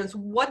our audience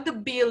what the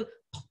bill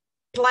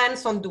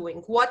plans on doing,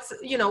 what's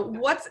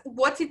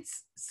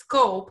its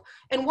scope,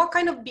 and what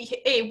kind of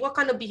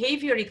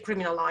behavior it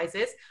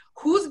criminalizes,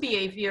 whose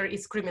behavior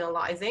is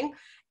criminalizing,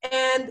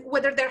 and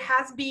whether there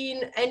has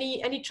been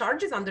any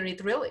charges under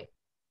it, really.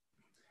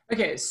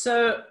 Okay,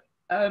 so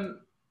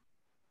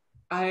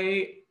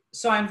I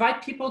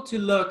invite people to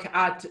look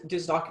at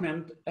this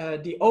document,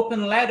 the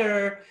open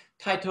letter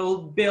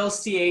titled Bill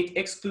C8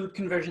 Exclude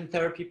Conversion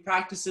Therapy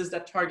Practices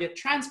That Target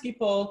Trans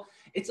People.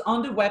 It's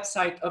on the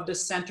website of the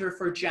Center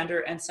for Gender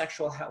and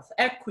Sexual Health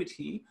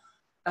Equity.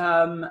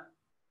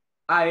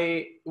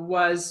 I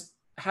was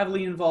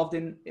heavily involved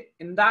in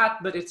that,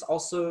 but it's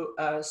also,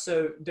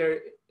 so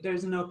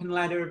there's an open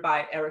letter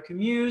by Erica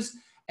Muse,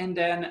 and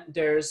then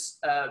there's,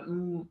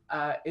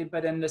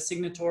 but then the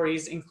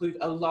signatories include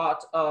a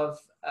lot of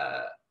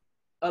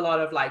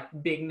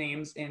like big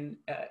names in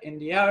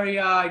the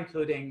area,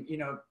 including, you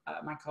know,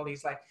 my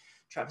colleagues like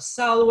Travis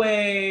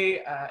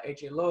Salway,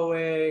 AJ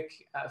Lowick,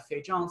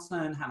 Faye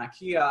Johnson, Hannah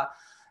Kia,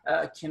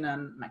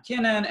 Kinnan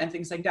McKinnon, and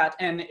things like that.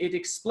 And it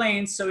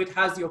explains, so it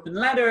has the open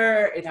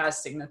letter, it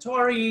has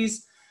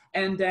signatories,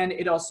 and then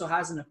it also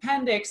has an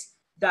appendix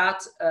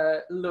that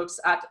looks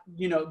at,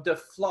 you know, the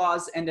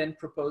flaws and then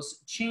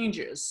proposed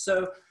changes.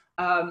 So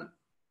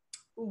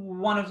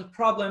one of the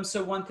problems,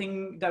 so one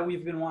thing that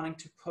we've been wanting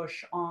to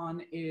push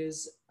on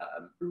is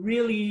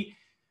really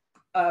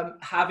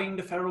having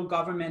the federal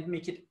government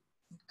make it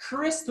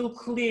crystal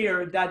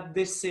clear that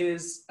this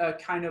is a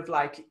kind of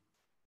like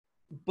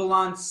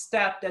blunt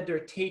step that they're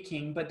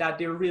taking, but that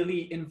they're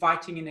really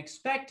inviting and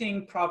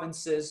expecting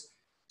provinces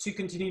to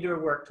continue their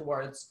work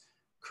towards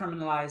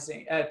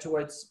criminalizing,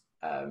 towards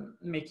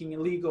making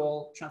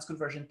illegal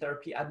transconversion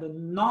therapy at the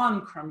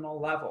non-criminal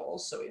level,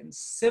 so in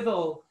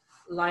civil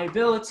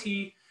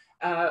liability,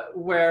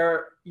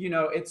 where, you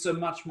know, it's a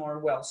much more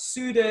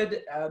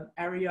well-suited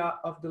area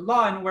of the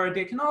law, and where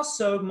they can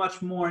also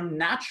much more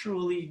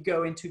naturally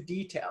go into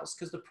details,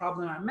 because the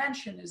problem I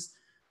mentioned is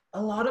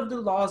a lot of the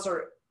laws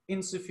are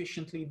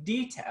insufficiently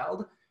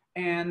detailed,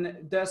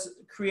 and does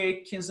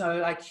create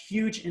like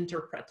huge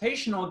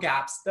interpretational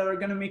gaps that are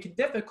going to make it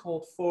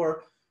difficult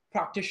for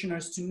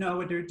practitioners to know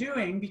what they're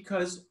doing,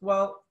 because,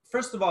 well,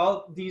 first of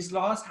all, these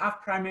laws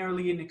have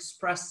primarily an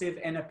expressive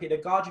and a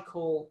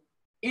pedagogical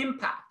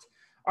impact.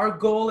 Our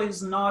goal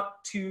is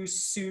not to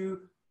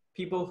sue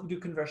people who do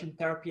conversion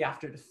therapy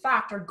after the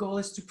fact. Our goal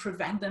is to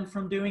prevent them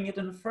from doing it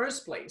in the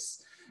first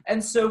place.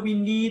 And so we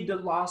need the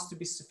laws to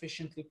be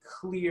sufficiently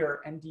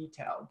clear and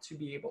detailed to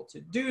be able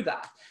to do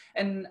that.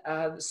 And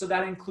so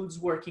that includes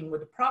working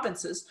with the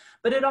provinces,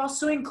 but it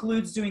also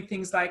includes doing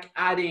things like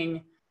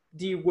adding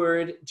the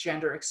word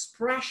gender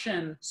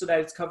expression so that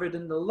it's covered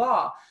in the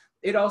law.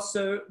 It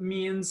also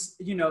means,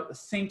 you know,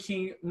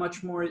 thinking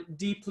much more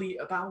deeply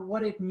about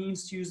what it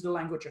means to use the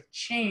language of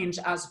change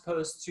as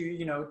opposed to,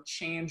 you know,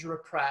 change,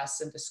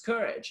 repress, and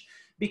discourage,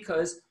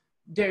 because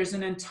there's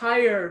an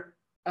entire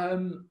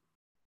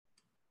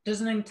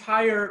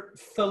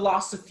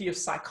philosophy of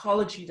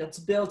psychology that's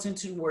built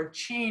into the word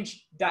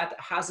change that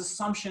has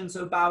assumptions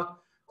about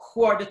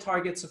who are the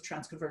targets of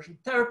transconversion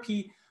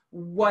therapy,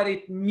 what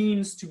it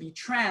means to be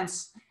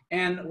trans,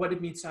 and what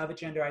it means to have a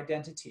gender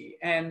identity.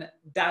 And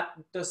that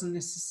doesn't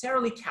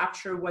necessarily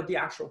capture what the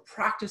actual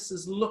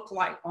practices look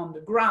like on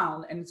the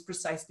ground. And it's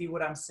precisely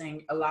what I'm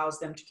saying allows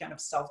them to kind of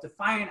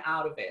self-define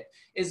out of it,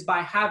 is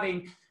by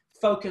having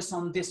focus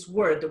on this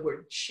word, the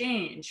word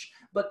change.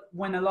 But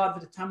when a lot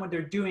of the time what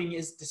they're doing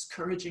is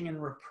discouraging and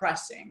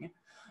repressing.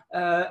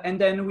 And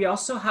then we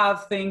also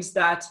have things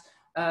that,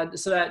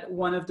 so that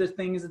one of the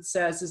things it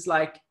says is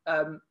like,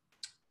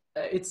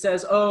 it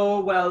says,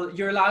 oh, well,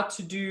 you're allowed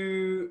to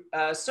do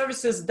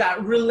services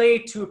that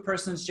relate to a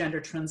person's gender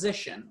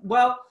transition.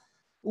 Well,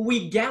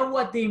 we get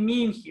what they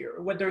mean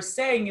here. What they're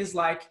saying is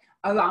like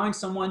allowing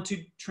someone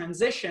to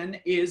transition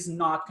is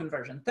not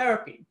conversion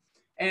therapy.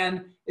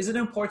 And is it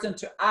important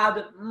to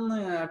add?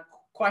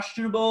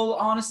 Questionable,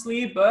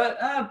 honestly, but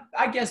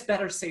I guess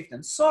better safe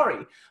than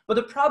sorry. But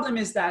the problem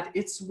is that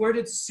it's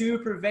worded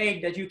super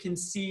vague that you can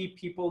see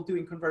people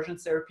doing conversion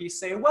therapy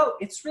say, well,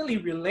 it's really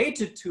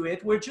related to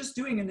it. We're just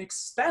doing an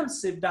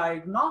expensive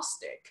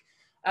diagnostic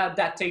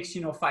that takes,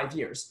 you know, 5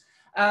 years.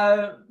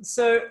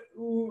 So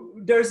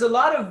there's a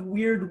lot of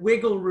weird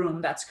wiggle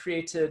room that's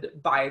created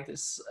by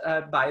this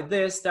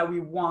that we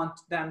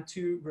want them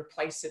to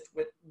replace it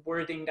with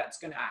wording that's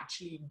going to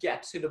actually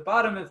get to the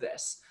bottom of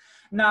this.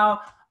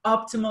 Now,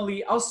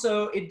 optimally,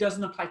 also, it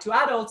doesn't apply to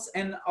adults,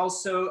 and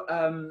also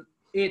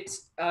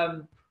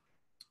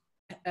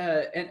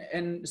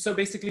and so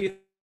basically,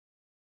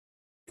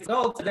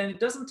 adults, then it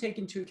doesn't take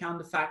into account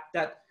the fact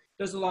that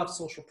there's a lot of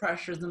social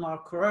pressures and a lot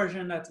of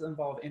coercion that's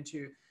involved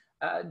into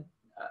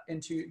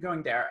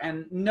going there,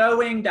 and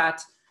knowing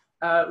that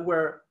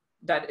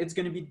that it's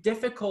going to be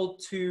difficult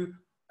to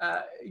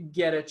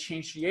get a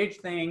change the age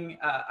thing.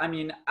 I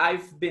mean,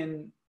 I've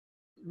been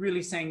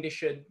really saying they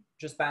should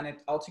just ban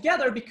it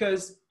altogether,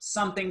 because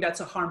something that's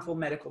a harmful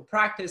medical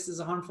practice is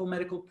a harmful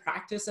medical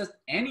practice at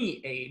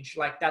any age.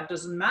 Like, that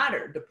doesn't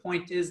matter. The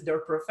point is they're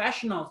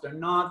professionals. They're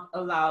not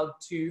allowed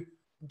to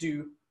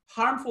do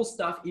harmful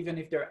stuff even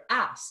if they're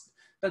asked.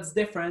 That's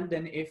different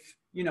than if,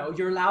 you know,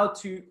 you're allowed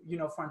to, you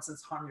know, for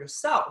instance, harm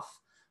yourself,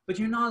 but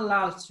you're not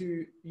allowed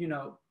to, you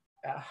know,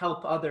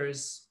 help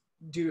others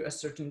do a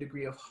certain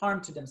degree of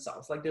harm to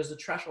themselves. Like, there's a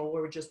threshold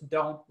where we just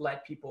don't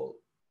let people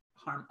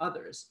harm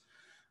others.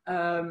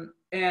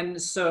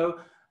 And so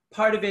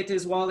part of it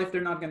is, well, if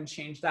they're not going to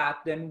change that,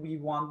 then we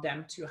want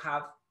them to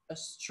have a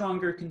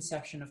stronger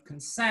conception of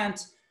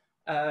consent.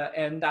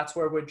 And that's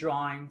where we're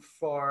drawing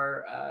from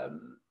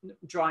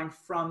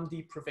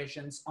the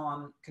provisions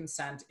on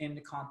consent in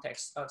the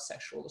context of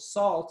sexual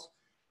assault.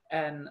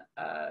 And,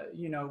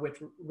 you know,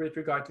 with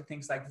regard to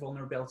things like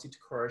vulnerability to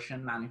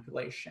coercion,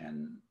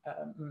 manipulation,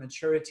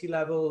 maturity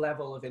level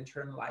of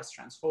internalized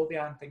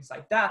transphobia and things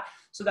like that,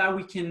 so that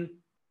we can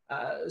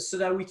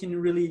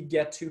really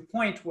get to a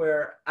point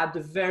where, at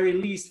the very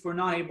least, we're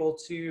not able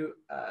to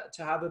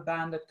have a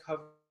ban that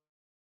covers,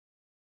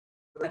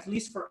 at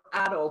least for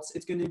adults,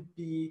 it's going to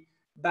be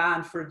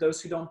banned for those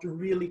who don't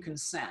really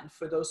consent,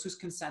 for those whose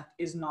consent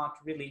is not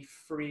really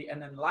free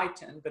and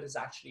enlightened, but is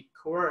actually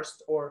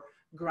coerced or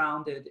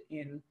grounded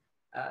in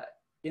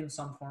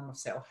some form of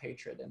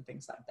self-hatred and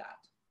things like that.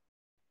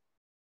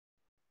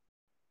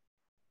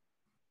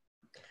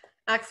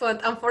 Excellent.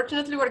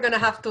 Unfortunately, we're going to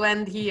have to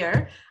end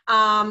here.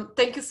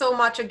 Thank you so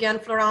much again,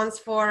 Florence,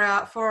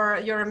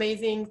 for your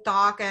amazing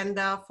talk and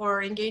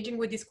for engaging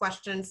with these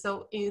questions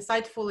so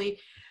insightfully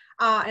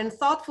and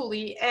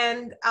thoughtfully.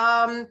 And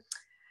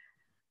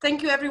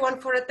thank you, everyone,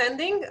 for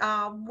attending.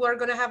 We're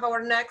going to have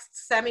our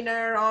next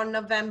seminar on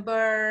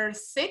November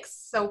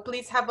 6th, so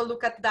please have a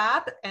look at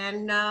that.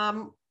 And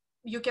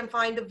you can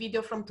find the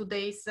video from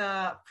today's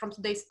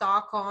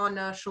talk on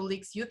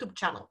Schulich's YouTube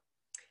channel.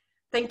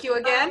 Thank you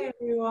again. Bye,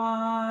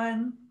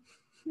 everyone.